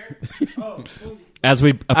 As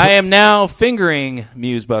we I am now fingering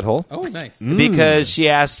Mew's butthole Oh, nice. because she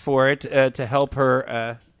asked for it to help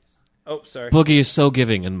her. Oh, sorry. Boogie is so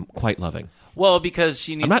giving and quite loving. Well, because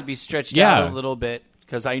she needs not- to be stretched yeah. out a little bit.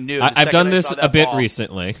 Because I knew. I've second done I this saw a that bit ball-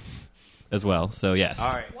 recently as well, so yes.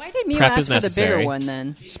 All right. Why did Mew Prep ask is for the necessary. bigger one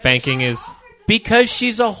then? Spanking is... Because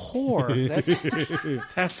she's a whore.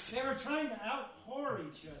 That's They were trying to out-whore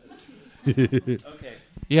each other. okay.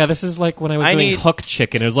 Yeah, this is like when I was I doing need- hook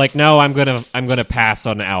chicken. It was like, no, I'm gonna pass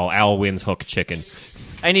on Al. Al wins hook chicken.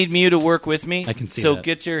 I need Mew to work with me. I can see So that.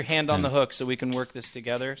 get your hand on the hook so we can work this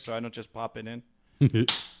together. So I don't just pop it in.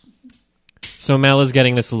 So Mel is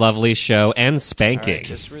getting this lovely show and All spanking. right,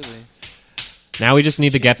 just really. Now we just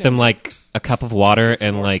need to get them like a cup of water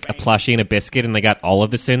and like a plushie and a biscuit, and they got all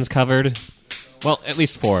of the sins covered. Well, at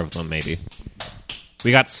least 4 of them, maybe.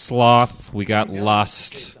 We got sloth. We got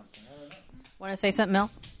lust. Want to say something, Mel?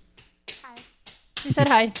 Hi. She said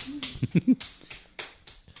hi.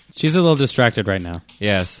 She's a little distracted right now.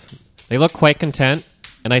 Yes, they look quite content,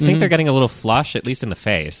 and I think they're getting a little flush, at least in the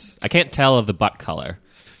face. I can't tell of the butt color.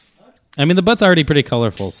 I mean, the butt's already pretty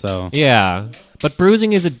colorful, so... Yeah, but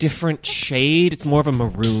bruising is a different shade. It's more of a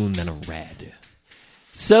maroon than a red.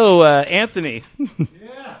 So, Anthony,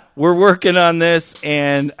 we're working on this,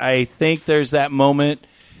 and I think there's that moment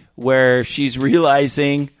where she's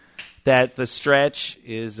realizing that the stretch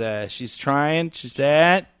is, she's trying. She's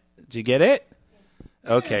at. Did you get it?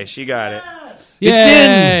 Okay, she got it.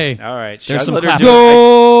 Yay! All right. There's I some let her clap. do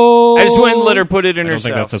it. I just went and let her put it in I don't herself.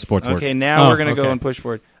 think that's how sports works. Okay, now Oh, we're going to go okay. and push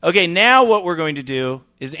forward. Okay, now what we're going to do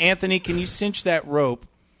is, Anthony, can you cinch that rope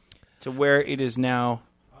to where it is now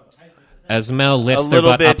As Mel lifts A their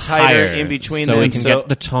little butt bit up tighter higher in between so them, we can so- get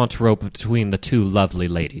the taunt rope between the two lovely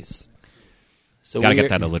ladies. So Got to we're-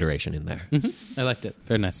 get that alliteration in there. I liked it.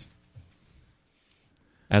 Very nice.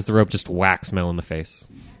 As the rope just whacks Mel in the face.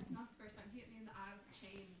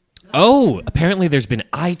 Oh, apparently there's been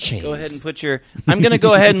eye chains. Go ahead and put your... I'm going to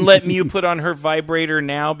go ahead and let Mew put on her vibrator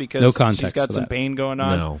now because No context she's got for some that. pain going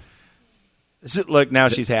on. No. Look, now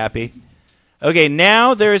she's happy. Okay,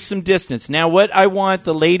 now there is some distance. Now what I want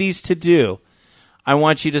the ladies to do, I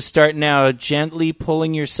want you to start now gently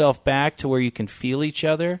pulling yourself back to where you can feel each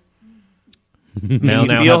other. Mel you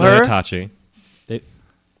now feel has her? a Hitachi.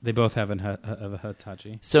 They both have a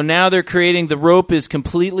Hitachi. So now they're creating... The rope is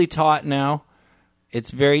completely taut now.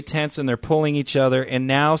 It's very tense, and they're pulling each other. And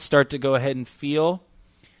now start to go ahead and feel.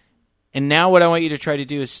 And now what I want you to try to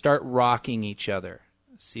do is start rocking each other.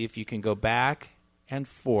 See if you can go back and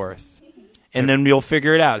forth. And then you'll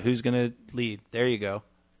figure it out. Who's going to lead? There you go.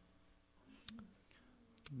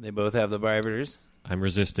 They both have the vibrators. I'm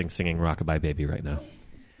resisting singing Rockabye Baby right now.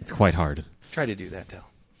 It's quite hard. Try to do that, Del.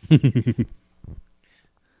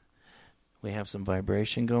 We have some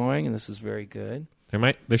vibration going, and this is very good.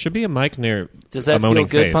 There should be a mic near Does a that feel moaning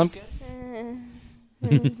good, face. Pumpkin?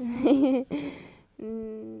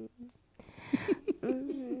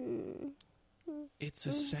 It's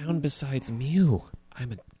a sound besides Mew.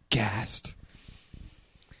 I'm aghast.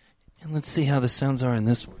 And let's see how the sounds are in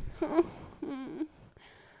this one.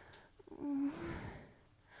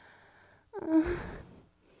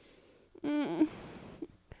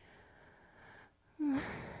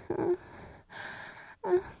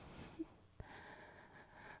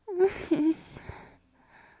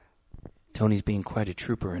 Tony's being quite a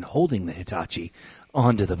trooper and holding the Hitachi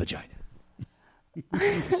onto the vagina.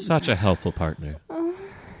 Such a helpful partner.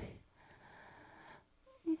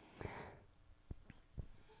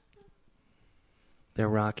 They're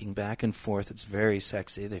rocking back and forth. It's very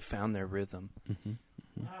sexy. They found their rhythm.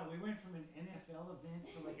 Wow, we went from an NFL event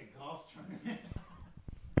to like a golf tournament.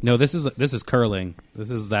 No, this is curling. This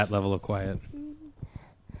is that level of quiet.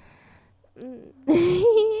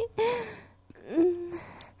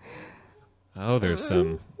 Oh, there's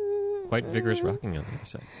some quite vigorous rocking on the other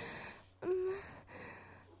side.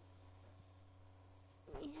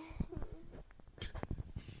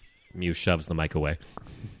 Mew shoves the mic away.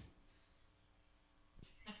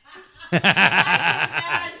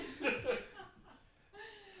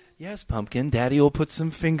 Yes, Pumpkin, Daddy will put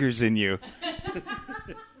some fingers in you.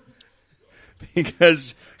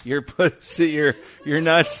 Because your pussy, you're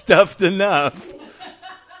not stuffed enough.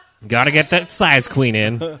 Gotta get that size queen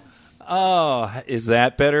in. Oh, is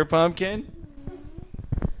that better, Pumpkin?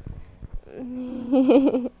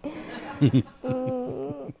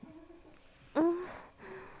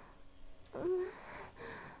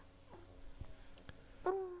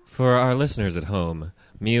 For our listeners at home,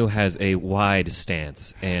 Mew has a wide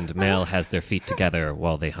stance, and Mel has their feet together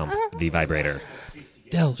while they hump the vibrator.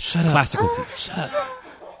 Del, shut up. Classical feet. Shut up.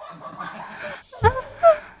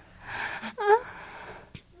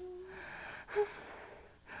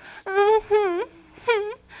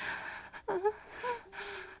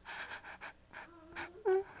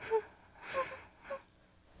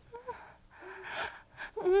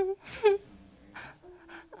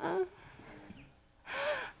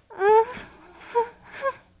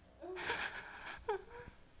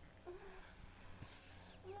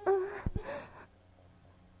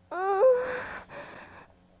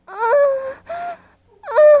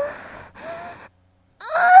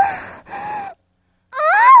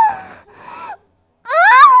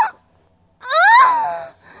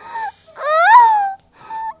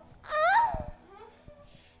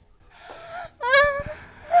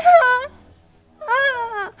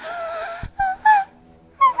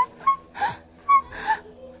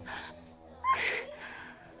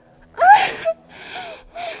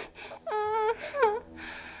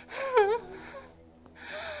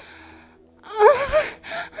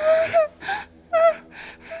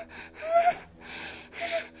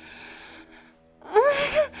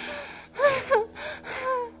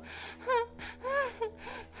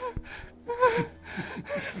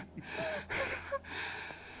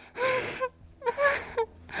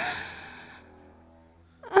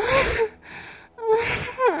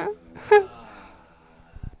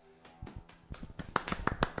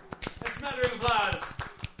 A smattering applause,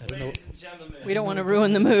 ladies and gentlemen. We don't want to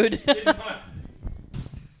ruin the mood.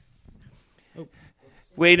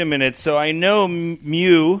 Wait a minute. So I know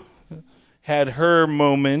Mew had her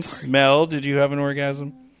moments. Mel, did you have an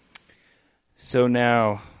orgasm? So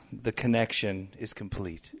now the connection is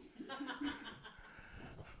complete.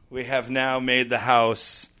 We have now made the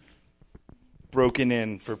house broken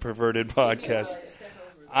in for Perverted Podcast.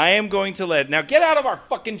 I am going to now get out of our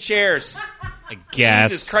fucking chairs. I guess.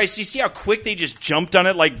 Jesus Christ! You see how quick they just jumped on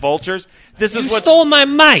it like vultures? This is You what stole my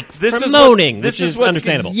mic from moaning, this which is is what's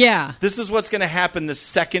understandable. Yeah. This is what's going to happen the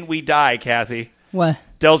second we die, Kathy. What?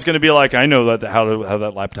 Dell's going to be like, I know how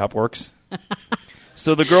that laptop works.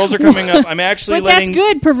 So the girls are coming up. I'm actually But that's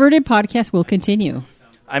good. Perverted Podcast will continue.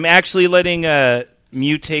 I'm actually letting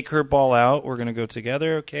Mew take her ball out. We're going to go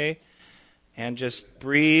together, okay? And just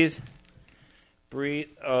breathe. Breathe.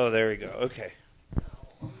 Oh, there we go. Okay.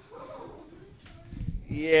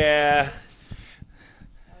 Yeah.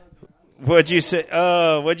 What'd you say?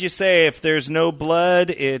 What'd you say? If there's no blood,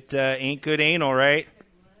 it ain't good anal, right?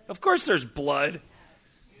 Of course there's blood.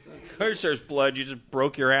 Of course there's blood. You just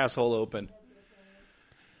broke your asshole open.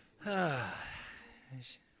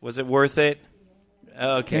 Was it worth it?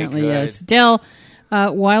 Okay, Apparently, good. yes. Dell,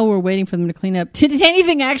 while we're waiting for them to clean up, did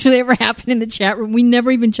anything actually ever happen in the chat room? We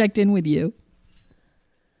never even checked in with you.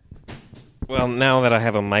 Well, now that I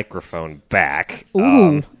have a microphone back,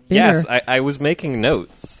 Ooh, yes, bigger. I was making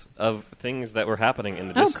notes of things that were happening in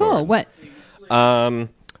the Oh, Discord. cool. What?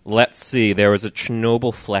 Let's see. There was a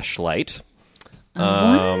Chernobyl fleshlight.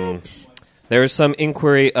 What? There was some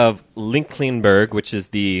inquiry of Linklenberg, which is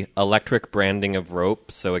the electric branding of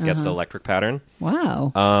rope, so it gets the electric pattern.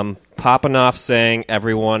 Wow. Popanoff saying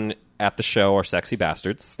everyone at the show are sexy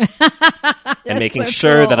bastards. And making so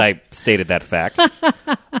sure cool. that I stated that fact.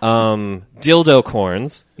 Dildo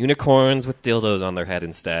corns. Unicorns with dildos on their head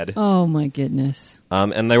instead. Oh, my goodness.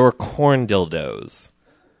 And there were corn dildos.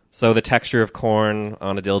 So the texture of corn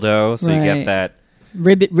on a dildo, so you Right. get that.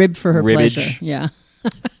 Rib for her Ribbage. pleasure. Yeah.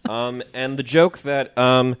 And the joke that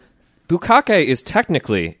bukkake is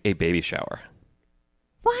technically a baby shower.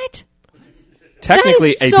 What?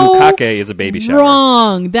 Technically, That is a so bukkake is a baby shower.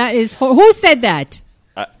 Wrong. That is... Who said that?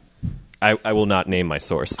 I will not name my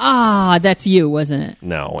source. Ah, that's you, wasn't it?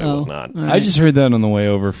 No, it was not. all I just heard that on the way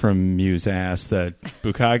over from Mew's ass that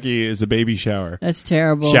bukkake is a baby shower. That's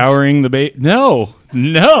terrible. Showering the baby. No.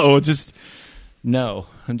 I'm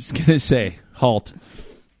just going to say, halt.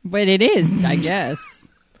 But it is, I guess.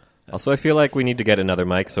 Also, I feel like we need to get another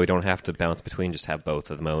mic so we don't have to bounce between, just have both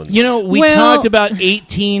of the modes. You know, we Well- talked about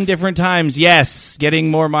 18 different times. Yes, getting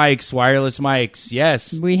more mics, wireless mics.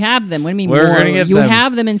 Yes. We have them. What do you mean We're more? gonna get You them.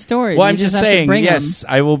 have them in storage. Well, I'm You just have to saying, bring yes,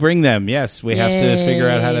 I will bring them. Yes, we have to figure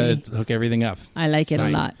out how to Yay. hook everything up. them. I like it a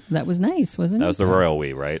Fine. lot. That was nice, wasn't That it? was the royal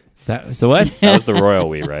we, right? That was the what? That was the royal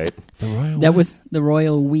we, right? That was the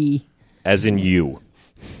royal we. As in you.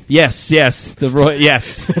 Yes. Yes.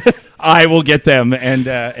 I will get them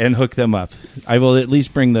and hook them up. I will at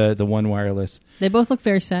least bring the one wireless. They both look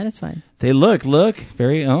very satisfied. They look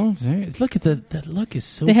very look at the look is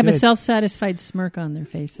so They have a good. self-satisfied smirk on their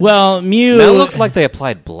faces. Well, Mew That looks like they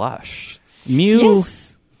applied blush. Mew.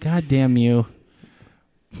 Yes. Goddamn Mew.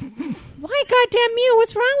 Why, goddamn Mew?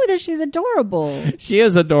 What's wrong with her? She's adorable. She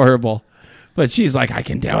is adorable. But she's like, I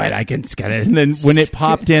can do it. I can get it. And then when it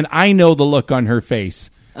popped in, I know the look on her face.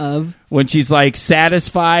 Of When she's like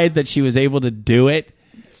satisfied that she was able to do it.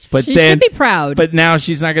 But she then should be proud. But now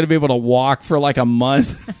she's not going to be able to walk for like a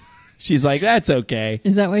month. She's like, that's okay.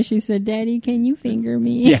 Is that why she said, "Daddy, can you finger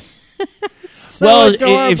me?" Yeah. So well,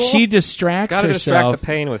 adorable. if she distracts Gotta herself, distract the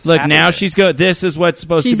pain with look, now happiness. she's go. This is what's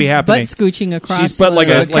supposed She's to be happening. butt scooching across. She's butt like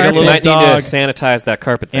the a carpet. little might dog. need to sanitize that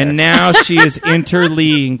carpet there. And now she is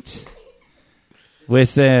interlinked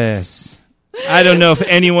with this. I don't know if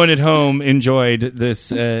anyone at home enjoyed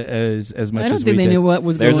this as much I don't as think we they did. knew what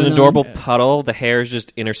was There's going an on. adorable puddle. The hair is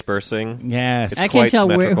just interspersing. Yes, I It's can't quite tell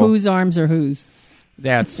symmetrical. whose arms are whose.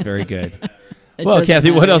 that's very good. It Well, doesn't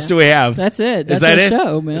Kathy, what matter, else yeah. do we have? That's it. That's is that our it?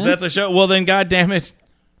 show, man. Is that the show? Well, then, goddamn it,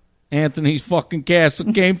 Anthony's fucking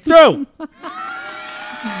castle came through.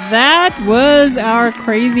 That was our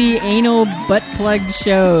crazy anal butt plug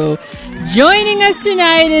show. Joining us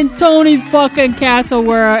tonight in Tony's fucking castle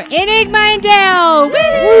were Enigma and Dell.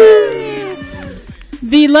 Woo!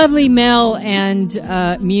 The lovely Mel and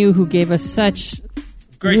Mew, who gave us such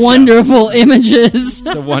Great show. wonderful images.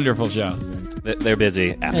 It's a wonderful show. They're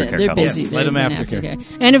busy. Aftercare They're couples. busy. Yes, let They've them been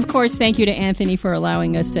aftercare. And of course, thank you to Anthony for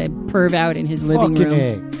allowing us to perv out in his living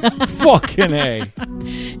room. Fucking A.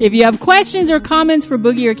 If you have questions or comments for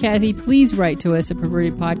Boogie or Kathy, please write to us at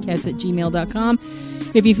pervertedpodcast@gmail.com.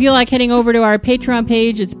 If you feel like heading over to our Patreon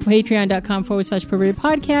page, it's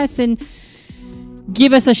patreon.com/pervertedpodcast. And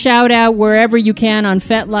Give us a shout out wherever you can on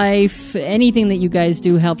FetLife. Anything that you guys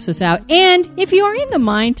do helps us out. And if you are in the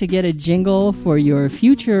mind to get a jingle for your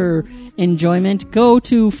future enjoyment, go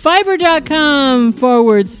to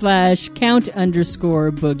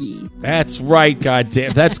fiverr.com/count_boogie. That's right,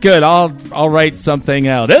 goddamn. That's good. I'll write something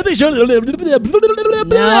out. No.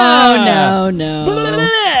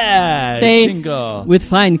 Say, jingle. with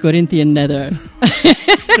fine Corinthian leather.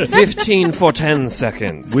 15 for 10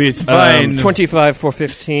 seconds. With fine 25 for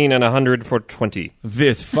 15 and 100 for 20.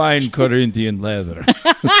 With fine Corinthian leather.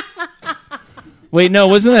 Wait, no,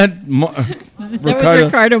 wasn't that That was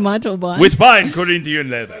Ricardo Montalban. With fine Corinthian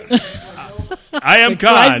leather. I am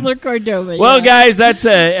Khan. Chrysler Cordova. Well, yeah. guys, that's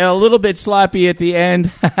a little bit sloppy at the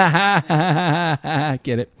end.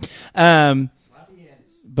 Get it?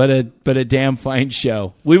 But a damn fine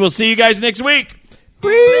show. We will see you guys next week.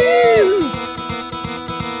 Woo!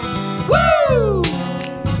 Woo!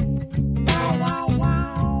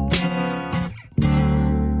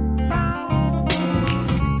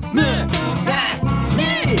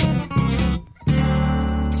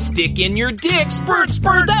 Stick in your dick, spurt,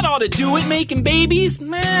 spurt, that ought to do it. Making babies,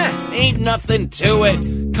 meh, ain't nothing to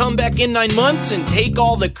it. Come back in 9 months and take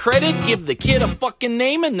all the credit. Give the kid a fucking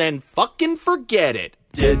name and then fucking forget it.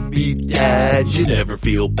 Deadbeat dad, you never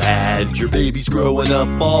feel bad. Your baby's growing up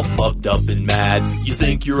all fucked up and mad. You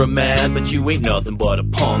think you're a man, but you ain't nothing but a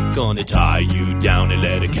punk. Gonna tie you down and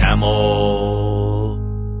let a camel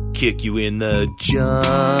kick you in the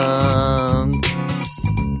junk.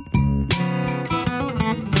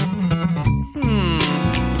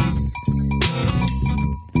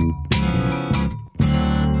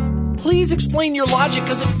 Please explain your logic,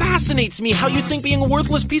 because it fascinates me how you think being a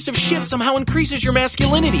worthless piece of shit somehow increases your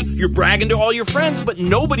masculinity. You're bragging to all your friends, but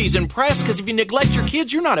nobody's impressed, because if you neglect your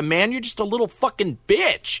kids, you're not a man, you're just a little fucking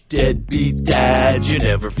bitch. Deadbeat dad, you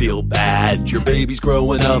never feel bad. Your baby's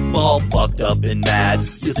growing up all fucked up and mad.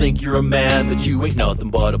 You think you're a man, but you ain't nothing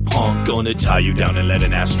but a punk. Gonna tie you down and let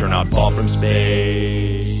an astronaut fall from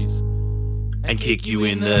space and kick you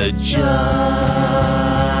in the junk.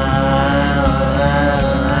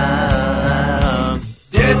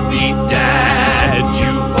 Deadbeat dad,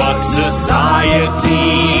 you fuck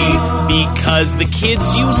society, because the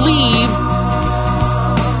kids you leave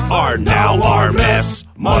are now our mess.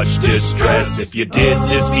 Much distress if you did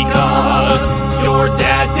this because your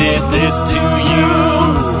dad did this to you.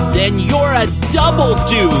 then you're a double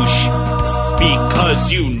douche.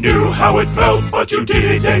 Because you knew how it felt, but you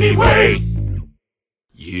did it anyway.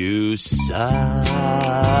 You suck.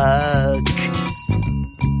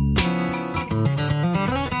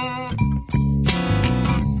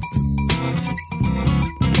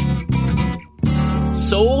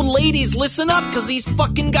 So, ladies, listen up, because these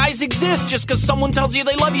fucking guys exist. Just because someone tells you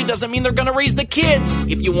they love you doesn't mean they're gonna raise the kids.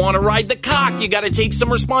 If you want to ride the cock, you gotta take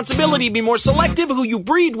some responsibility, be more selective who you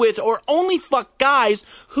breed with, or only fuck guys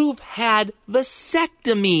who've had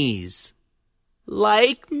vasectomies.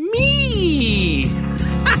 Like me.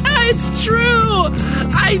 It's true.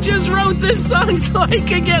 I just wrote this song so I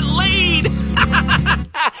could get laid.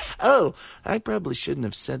 Oh, I probably shouldn't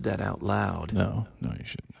have said that out loud. No, you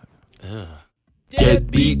shouldn't have.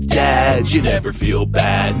 Deadbeat dad, you never feel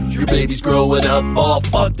bad. Your baby's growing up all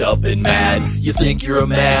fucked up and mad. You think you're a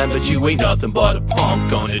man, but you ain't nothing but a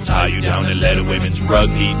punk. Gonna tie you down and let a women's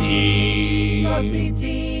rugby team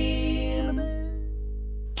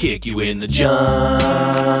kick you in the junk.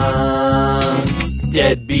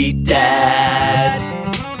 Deadbeat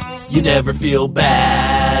dad, you never feel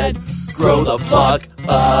bad. Grow the fuck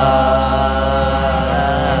up.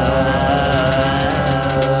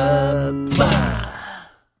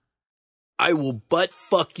 I will butt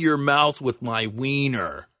fuck your mouth with my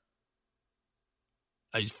wiener.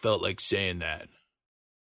 I just felt like saying that.